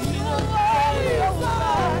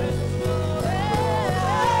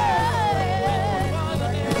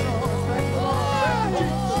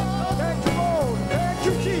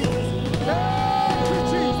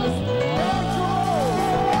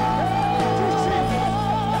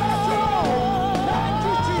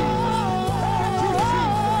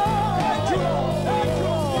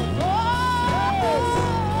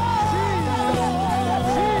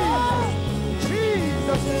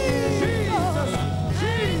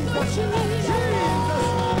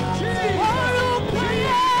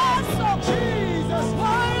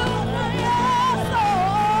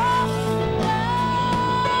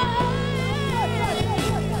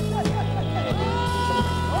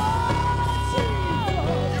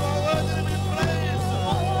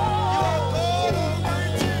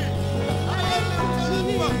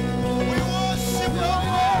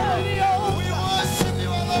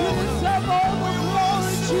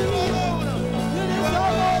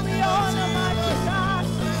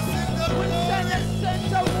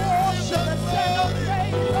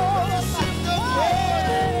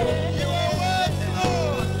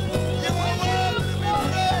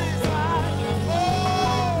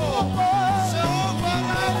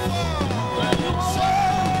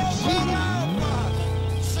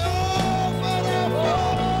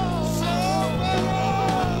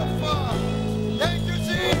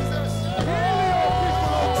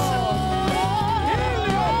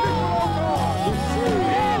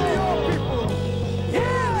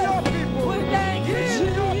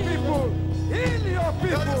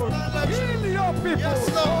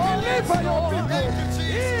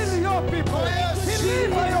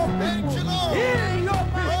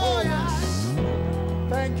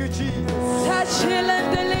 Thank you, Jesus. Touch, heal,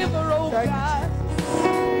 and deliver, oh Thank you, God.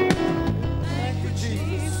 Thank you,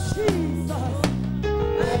 Jesus.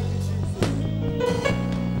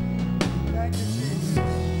 Thank you, Jesus.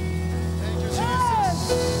 Thank you,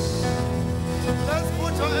 Jesus. Let's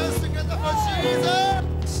put our hands together for Jesus.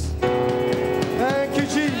 Thank you,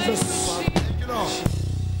 Jesus. Thank you, Lord.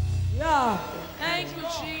 Yeah. Thank you,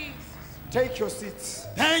 Jesus. Take your seats.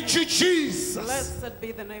 Thank you, Jesus. Blessed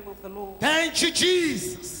be the name of the Lord. Thank you,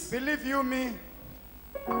 Jesus. Believe you me.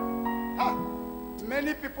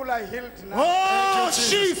 Many people are healed now. Oh,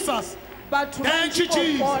 Thank you, Jesus. But Thank you,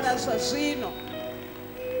 Jesus.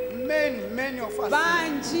 Many of us.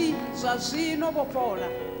 Banji zwazwino bopola.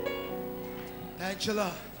 Thank you,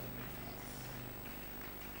 Lord.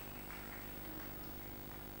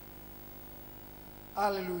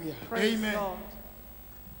 Hallelujah. Praise Amen. Lord.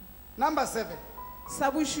 Number 7.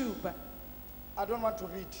 Sabushuba. I don't want to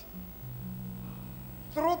read.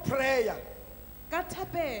 Through prayer.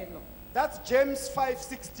 Katapelo. That's James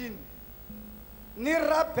 5:16. Ni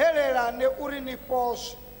rabelela ne uri ni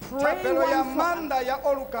poshe. Pray Tapelo ya one for manda ya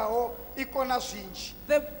olukaho ikona zwinji.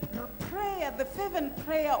 The prayer, the fervent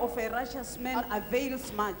prayer of a righteous man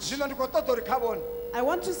avails much. Zvino ndikototo rikabona. I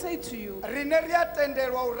want to say to you, Rine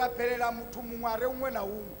riatendelwa urabelela muthu mumwe are umwe na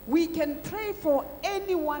umwe. we can pray for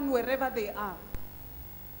anyone wherever they are.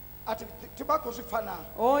 Ati tibako zvifana.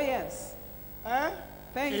 Oh yes. Eh?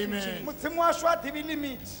 Thank you, Amen. Jesus. Mudzimu washu adivi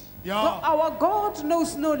limit. Yeah. Our God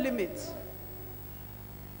knows no limit.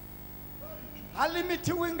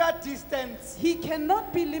 Halimitiwi nga distance. He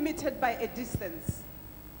cannot be limited by a distance.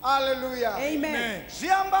 Hallelujah. Amen.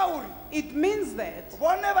 Zviamba uri. It means that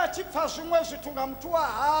Vone vachipfa zvimwe zvithu nga muthu wa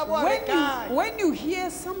havo ari kaya. when you hear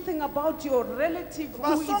something about your relative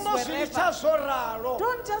who is Vasongozviita wherever, zvo raro.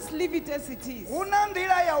 don't just leave it as it is. Huna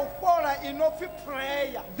ndira ya upola inopfi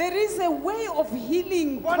prayer. There is a way of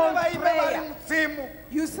healing Vone called vaive vari prayer. mudzimu.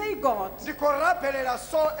 You say, God, Ndikoraphelela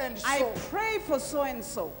so and I so. pray for so and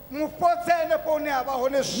so. Mupotsene pone hava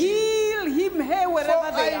hone zvinhu. Heal him here For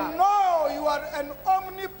wherever they I are. know you are an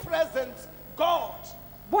omnipresent God.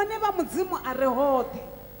 Bone ba mudzimu a re hote.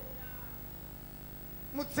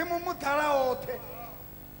 Mudzimu mudala othe.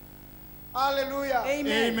 Hallelujah.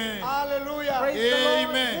 Amen. Amen. Hallelujah. Praise the Lord.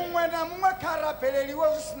 Amen. Mumwe na mumwe kharapheleliwe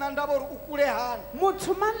zvisina ndava uri ukule hani.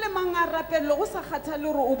 Motho mang le mang a rapello go sa kgathale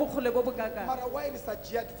gore o bogole bo bokaka. Mara why ri sa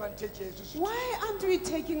dzhia advantage ya hezwi zwithu? Why aren't we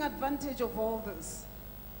taking advantage of all this?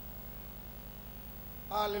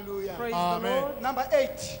 Hallelujah. Praise the Amen. Lord. Number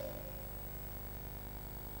 8.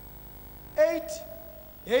 8.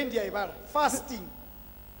 Hey ndiyayibala. Fasting.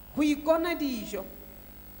 Go ikona dijo.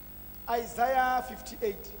 Isaiah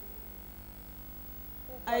 58.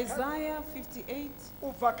 Isaiah 58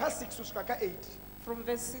 Ubva ka 6 kusvika ka 8. from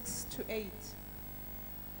verse 6 to 8.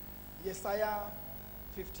 Yesaya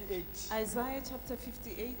 58. Isaiah chapter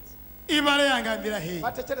 58. ivale yanga ndila hei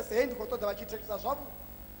vathetshelese hei ndi khou ṱoḓa vha tshi thetshelesa zwavhuḓi.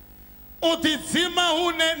 u ḓidzima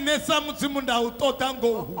hune nṋe sa mudzimu nda u ṱoḓa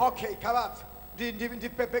ngohu Okay, kha vha pfe ndi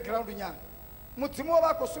background nyana. Mudzimu wo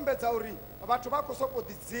vha khou sumbedza uri vhathu vha khou sokou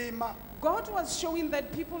ḓidzima. God was showing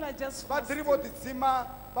that people are just Vha dziri fasting. vho ḓidzima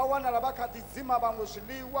vha wanala vha kha ḓidzima vhaṅwe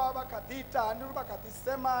zwiḽiwa vha kha ḓi ita hani vha kha ḓi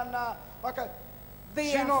semana vha kha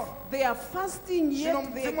They are fasting yet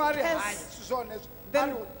zwino they mudzimu ari hai curse. si zwone zwo. Then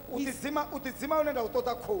Ari u he's- ḓidzima une nda u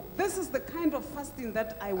ṱoḓa khou. This is the kind of fasting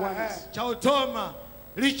that I want. tsha u thoma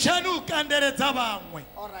litshani u kandeledza vhaṅwe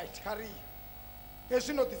All right, khari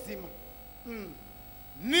hezwi no ḓidzima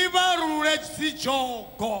ni vha rule dzi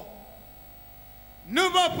dzhogo ni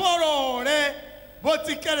vha fholole vho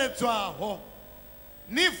tsikeledzwaho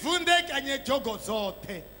ni vunḓekanye dzhogo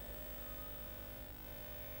dzoṱhe.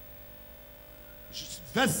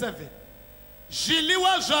 Verse 7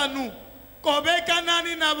 zwiḽiwa zwaṋu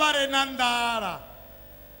kovhekanani na vha re na nḓala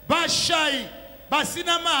vhashai vha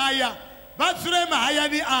sina mahaya vha dzule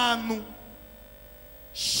mahayani aṋu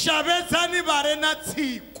shavhedzani vha re na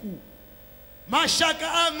tsiku mashaka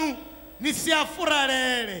aṋu ni si a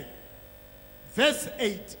furalele. Verse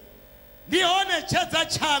 8 ndi hone tshedza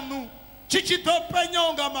tshaṋu tshi tshi ḓo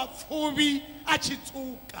penyaho nga mapfuvhi a tshi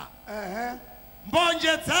tsuka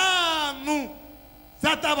mbodzhe dzaṋu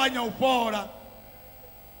dza ṱavhanya u fhola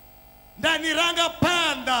nda ni ranga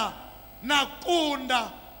phanḓa na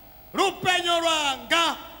kunda lupenyo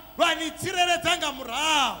lwanga lwa ni tsireledza nga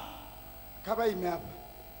murahu. kha vha ime hafha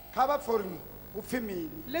kha vha pfe uri hu pfi mini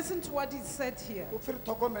Listen to what is said here. hu pfi ri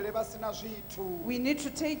ṱhogomele vha sina zwithu We need to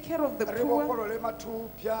take care of the ri poor. vhofholole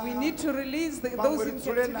mathupya We need to release those Vhaṅwe in ri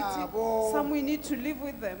dzule captivity. navho. Some we need to live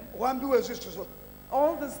with them. hu ambiwe hezwi zwithu zwoṱhe.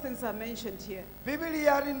 All these things are mentioned here. bivhili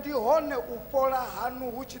ya ri ndi hone u fhola hanu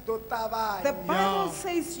hu tshi ḓo The ṱavhanya Bible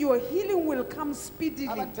says your healing will come a speedily.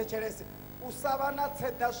 vha nthetshelese u sa vha na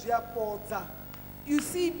tseda zwi a fhodza. You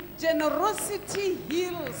see, generosity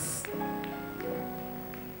heals.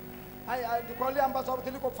 ndi khou ḽi amba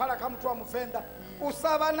zwavhuḓi ḽi khou pfala kha muthu wa muvenḓa u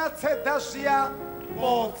sa vha na tseda zwi a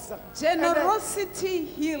fhodza. Generosity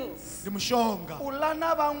heals. Ndi mushonga u ḽa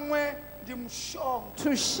na vhaṅwe ndi mushonga.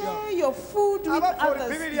 To share your food a with vha pfe uri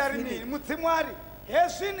others. bivhili is ya ri healing. mini mudzimu a ri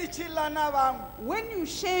hezwi ni tshi ḽa na vhaṅwe When you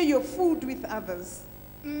share your food with others,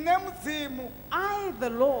 nne mudzimu I, the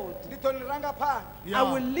Lord, ndi ḓo ni ranga phanḓa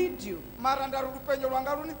I will lead you. mara nda ri lupenyo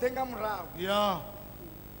lwanga lu ni ḓe nga murahu ya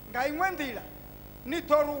nga iṅwe nḓila ni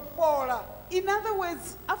ḓo ri u fhola In other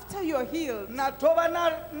words, after you're healed, na dovha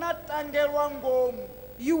na tangelwa ngomu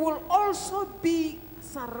you will also be uri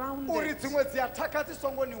surrounded dziṅwe dzi athaka dzi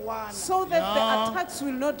songo ni wana so that Yeah. the attacks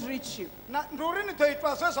will not reach you. ndi uri ni ḓo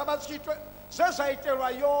itwa zwe zwa vha zwi tshi itwe zwe zwa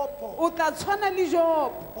itelwa yopo O tla tshwana le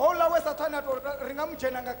Job. houḽa we sathane a tori ri nga mu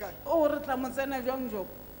dzhena nga gai. O re tla mo tsena jwang Job.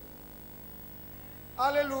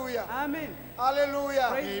 Haleluya, Amen. haleluya.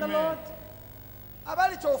 Praise the Amen. Lord. a vha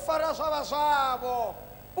litshe u fara zwa vha zwavho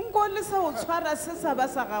Nko le sa o tshwara se sa ba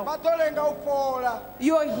sa gago. vha ḓo lenga u fhola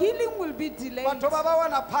Your healing will be delayed, vhathu vha vha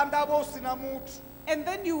wana phanḓa vho u sina muthu and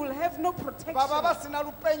then you will have no vha vha protection, vha sina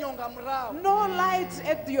lupenyo nga murahu. no light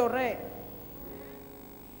at your rear.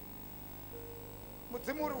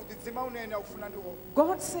 mudzimu uri u ḓidzima une ene a u funa ndi wo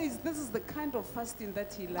God says this is the kind of fasting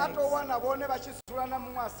that He a likes. tou wana vhone vha tshi dzula na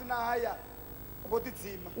muṅwe a sina haya vho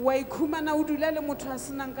ḓidzima Wa ikhumana o dula le motho a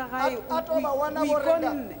senang ka gae, a tou vha wana o vho renga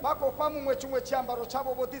ikonne. vha khou fha muṅwe tshiṅwe tshiambaro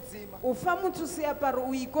tshavho vho ḓidzima O fa motho seaparo,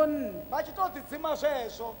 o ikonne. vha tshi tou ḓidzima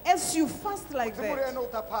zwezwo As you fast like mudzimu uri ene that, u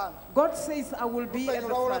ḓa phanḓa God says, I will be at lupenyo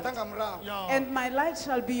the lwawe lwa ḓa front, nga murahu. ya and my light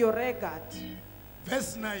shall be your rear guard.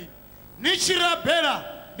 verse 9 ni tshi rabela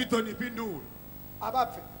ndi ḓo ni fhindula. a vha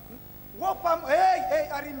pfe wo fha hei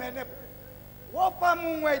a ri mene wo fha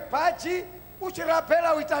muṅwe badzhi u tshi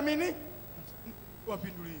rabela u ita mini wa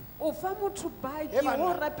fhinduliwa O fa motho baki, He banna.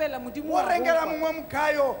 o rapela modimo wo wa rengela go fa. muṅwe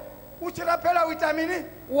mugayo u tshi rabela u ita mini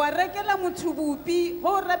Wa rekela motho bupi,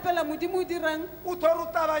 ho rapela modimo o dirang. u ḓo ri u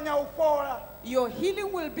ṱavhanya u fhola Your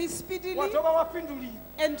healing will be speedily, wa dovha wa fhinduliwa.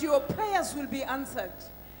 and your prayers will be answered.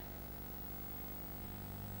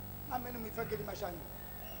 amene muifakeli mashango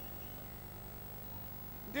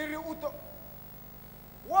ndi ri u ḓo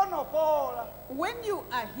wo no fhola When you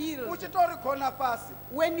are u healed, tshi tou ri khona fhasi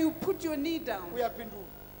when you put your knee u down, ya fhindula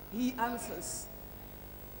He answers.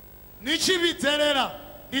 ni tshi vhidzelela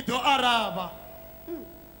ndi ḓo arava.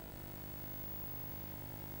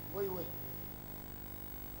 ngo iwe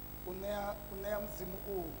u ṋea mudzimu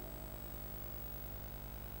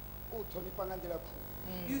u ṱhonifha nga nḓila khulu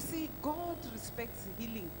You see, God respects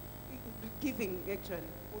healing, giving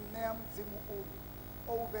actually. u ṋea mudzimu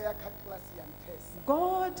o u vhea kha kilasi ya nṱhesa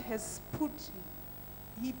God has put,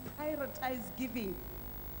 He prioritized giving.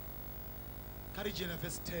 Kha ri dzhena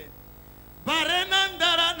verse 10 barena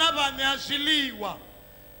ndara na vane a zwiḽiwa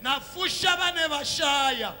na fusha vhane vha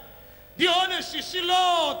shaya ndi hone shishi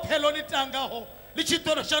ḽoṱhe ḽo ni tangaho ḽi tshi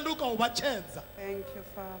ḓo shanduka u vha tshedza. Thank you,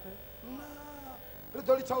 Father. ri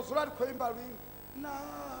ḓo litsha u dzula ri khou imba luimbo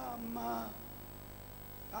nama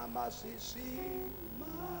amashishi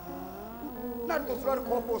na ri ḓo dzula ri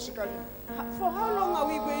khou opa u swika lini. For how long are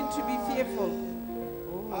we going to be fearful?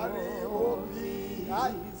 ari opi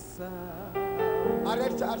hai ari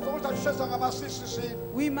songo tsha shushedzwa nga maswisi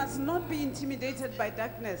zwino. We must not be intimidated by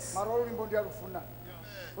darkness. mara olu luimbo ndi a lufuna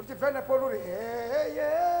uri tibvenepo luri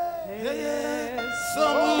heye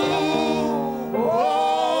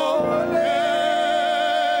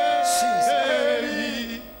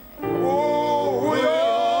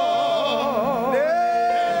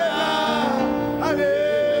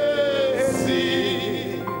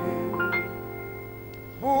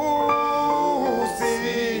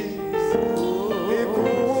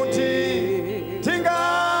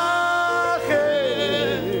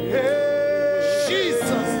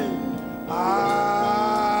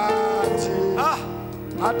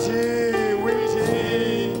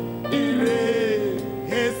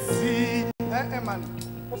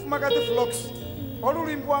mufumakazi flocks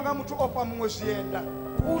olulimbwanga mutu opa mumwe zvienda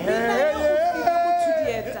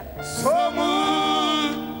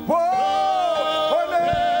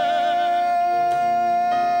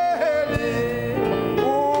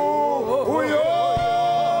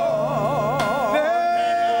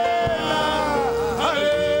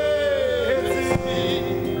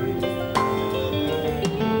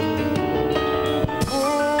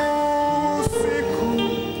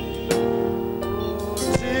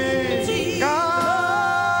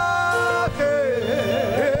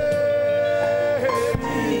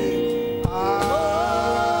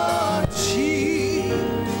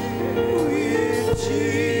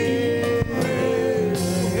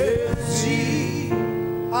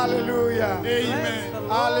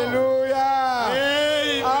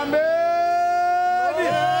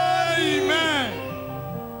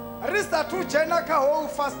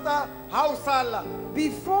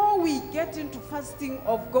Before we get into fasting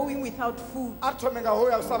of going without food,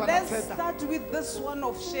 let's start with this one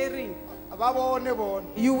of sharing.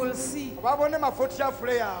 You will see.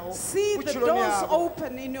 See the doors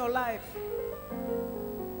open in your life.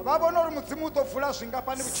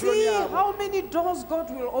 See how many doors God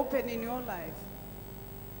will open in your life.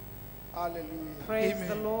 Hallelujah. Praise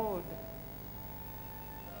the Lord.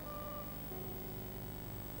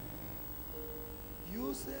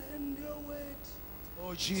 You send your word,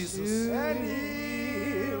 oh Jesus, and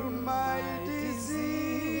heal my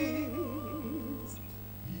disease.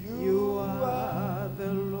 You are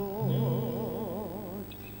the Lord,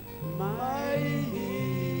 my healer.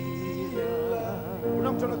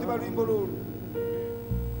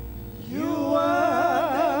 You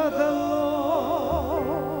are the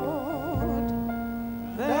Lord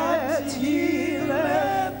that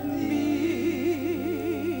healeth me.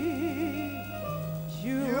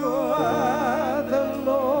 You are the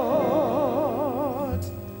Lord,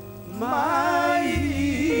 my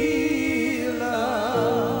healer.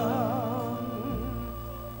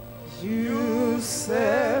 You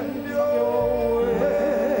send your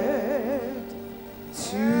word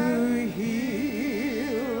to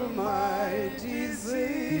heal my disease.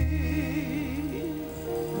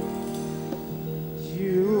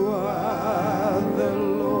 You are the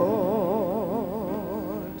Lord,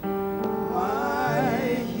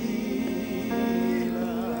 my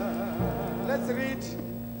healer. Let's read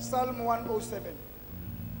Psalm 107,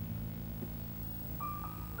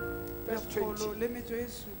 verse 20. Let me join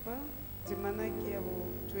super. Timanaki abo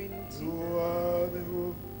 20. You are the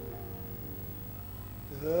hope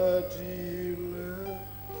that healeth.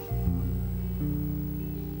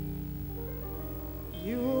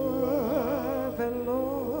 You are the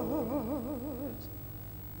Lord,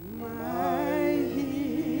 my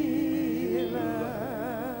healer.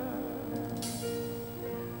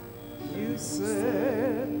 You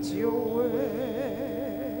sent your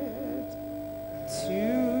word to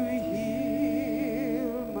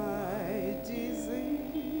heal my disease.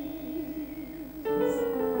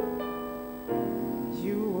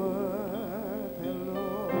 You are the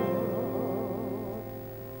Lord,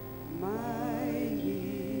 my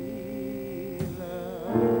healer.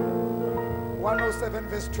 107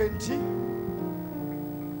 verse 20.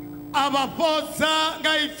 abapodza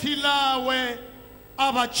nga ipfi lawe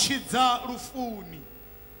abachidza lufuni.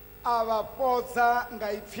 Abapodza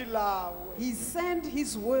nga ipfi lawe. He sent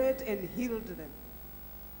his word and healed them.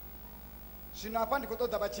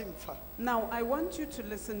 Now I want you to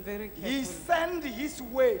listen very carefully. He sent his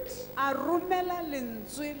word. A romela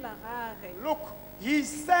lentswe la gagwe. Look, he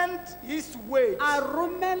sent his word A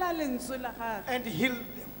romela lentswe la gagwe. and healed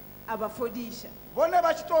them. A ba fodisha. When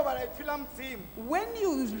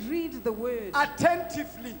you read the word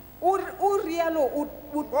attentively, I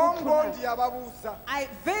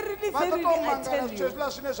verily I tell you.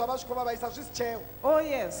 Oh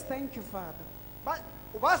yes, thank you, Father.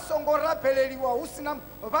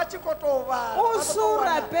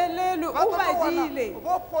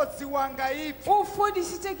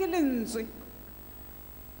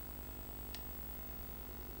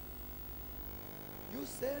 You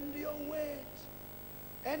send your word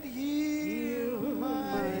and heal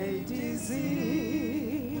my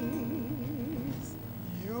disease.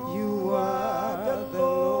 You are the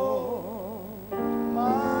Lord,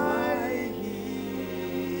 my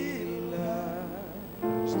healer.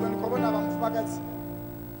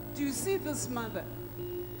 Do you see this mother?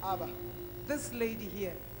 This lady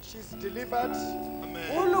here. She's delivered.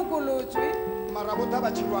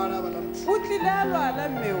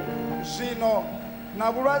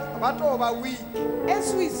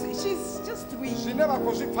 As we see, she's just weak.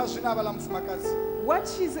 What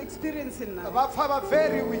she's experiencing now,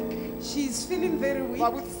 Very weak. she's feeling very weak.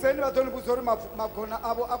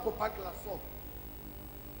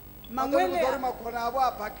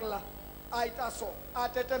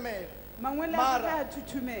 Mangwele a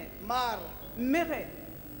tutume. Mere.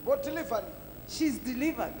 She's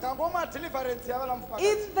delivered.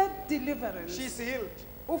 In that deliverance, She's healed.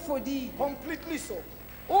 Completely so.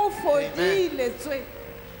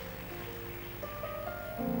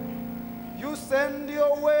 You send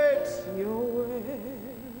your word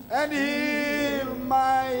and heal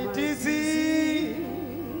my disease.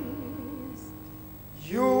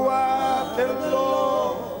 You are the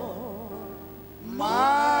Lord,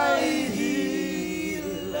 my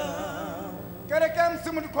healer. Kereke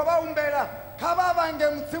msimu nikoba umbela kaba bange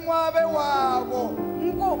msimu abe wabo.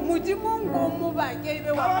 Mudimu ngomubake ibe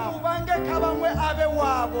Kaba wabo. mubange kaba mwe abe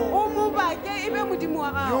wabo. Umubake ibe mudimu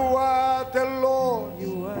wabo. You are the Lord,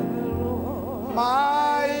 You are the Lord,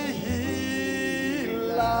 my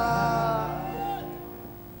healer.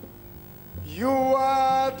 You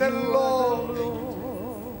are the Lord,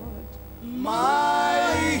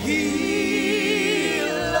 my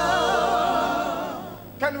healer.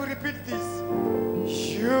 Can we repeat this?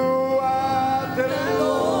 You are the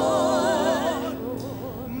Lord,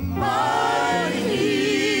 my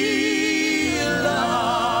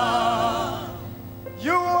healer.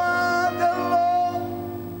 You are the Lord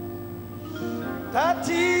that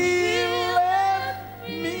healeth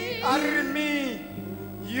me. Armi.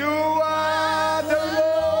 You are the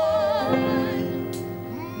Lord,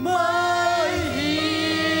 my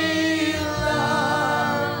healer.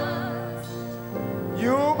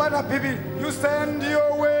 You, Bana Bibi, you send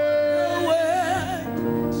your way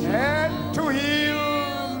and to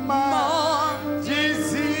heal my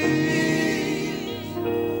disease.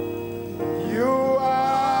 You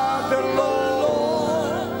are the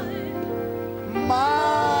Lord,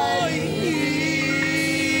 my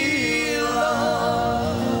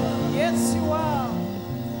healer. yes, you are.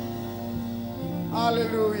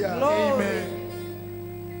 Hallelujah. Lord.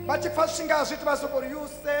 Amen. But if I sing as it was, you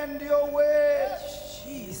send your way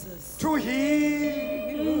Jesus. to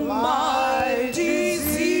heal my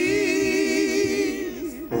disease.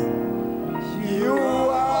 You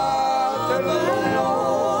are the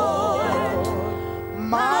Lord,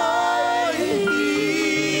 my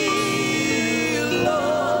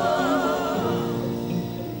healer.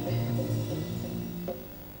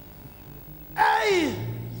 Hey,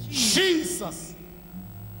 Jesus.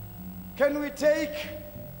 can we take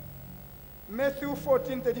Matthew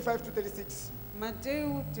 14:35-36?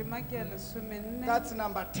 Mateo temake ya lesomenne That's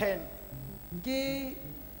number 10. ke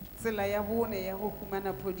tsela ya bone ya go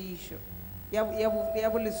humana phodišo. Ya bo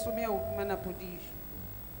lesome ya go humana phodišo.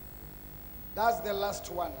 That's the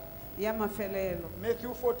last one. Ya mafelelo.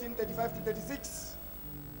 Matthew 14:35-36.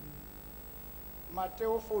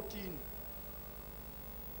 Matthew 14.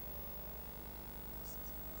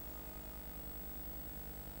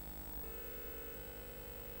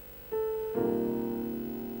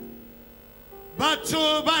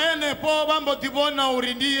 Batho ba enepo ba mbotibona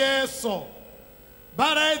uri ndi Yesu.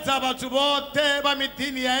 Baraedza batho bote ba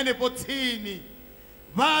midini ya enepo tsini.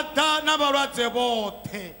 Vata na balwadze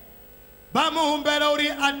bote. Ba muhumbela uri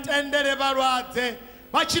atendele balwadze.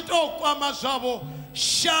 Ba chitokwama zwavo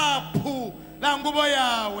shapu na nguvo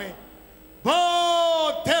yawe.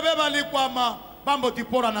 Bote be balikwama ba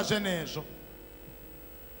mbotipora na zvenezvo.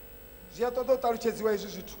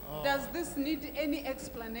 Does this need any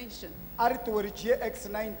explanation? Acts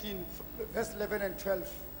 19 verse 11 and 12.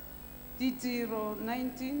 Ditiro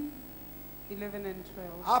 19, 11 and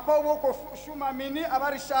 12. Apa woko shuma mini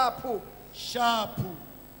abari shapu. Shapu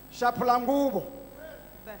langubo.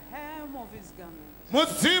 The hem of his garment.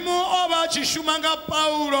 Muzimu oba chishumanga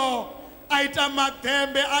Paulo aita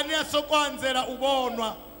matembe aniasokwanzera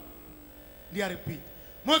ubonwa. Ndiya repeat.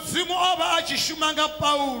 Muzimu oba achishumanga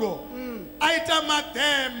Paulo aita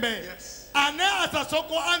matembe ane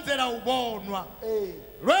asasoko anzera ubonwa.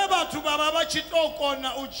 Lweba tubaba bachitoko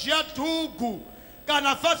na ujiatugu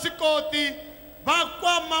kana fasikoti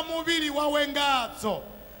bakwama mubiri wawengazo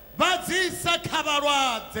bazisa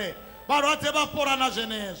kabarwadze barwadze bapora na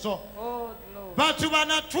jenezo batu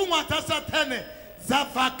banatumwa tasatene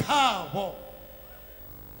zavakabo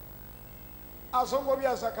azongo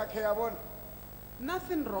byazakake yabona.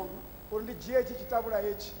 Nothing wrong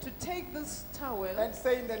to take this towel and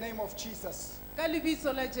say in the name of Jesus.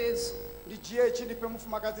 Kalibiso la Jesu.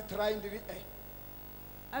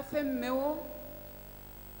 Afemmeo.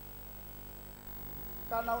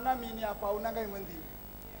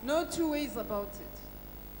 No two ways about it.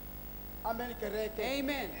 Amen.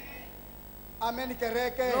 Amen. Amen.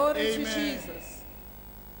 Glory to Jesus.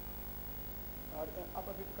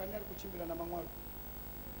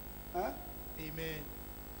 Amen.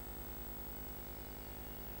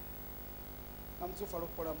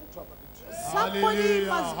 Somebody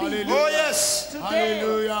must be here today.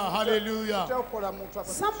 Hallelujah.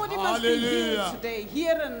 Somebody must be here today,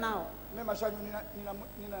 here and now.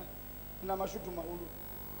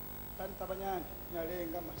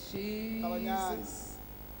 Jesus.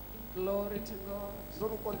 Glory to God.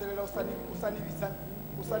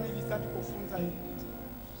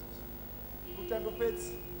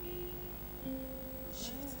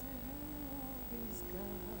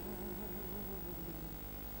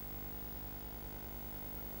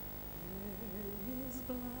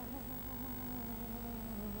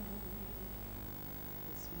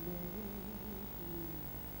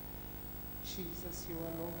 Jesus, you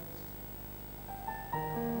are Lord.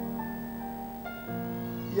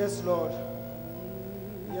 Yes, Lord.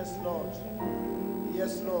 Yes, Lord.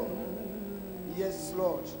 Yes, Lord. Yes,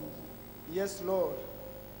 Lord. Yes, Lord.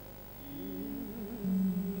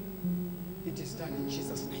 It is done in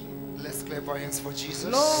Jesus' name. Let's clap our hands for Jesus.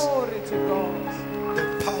 Glory to God. The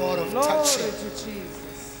power of Glory touching. to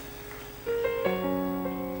Jesus.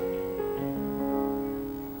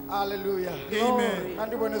 Hallelujah. Amen.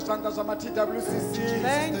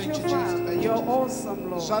 Thank you, Father. You're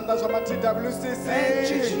awesome, Lord. Thank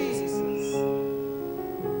you, Jesus.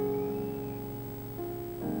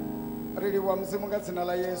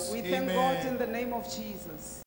 We thank God in the name of Jesus.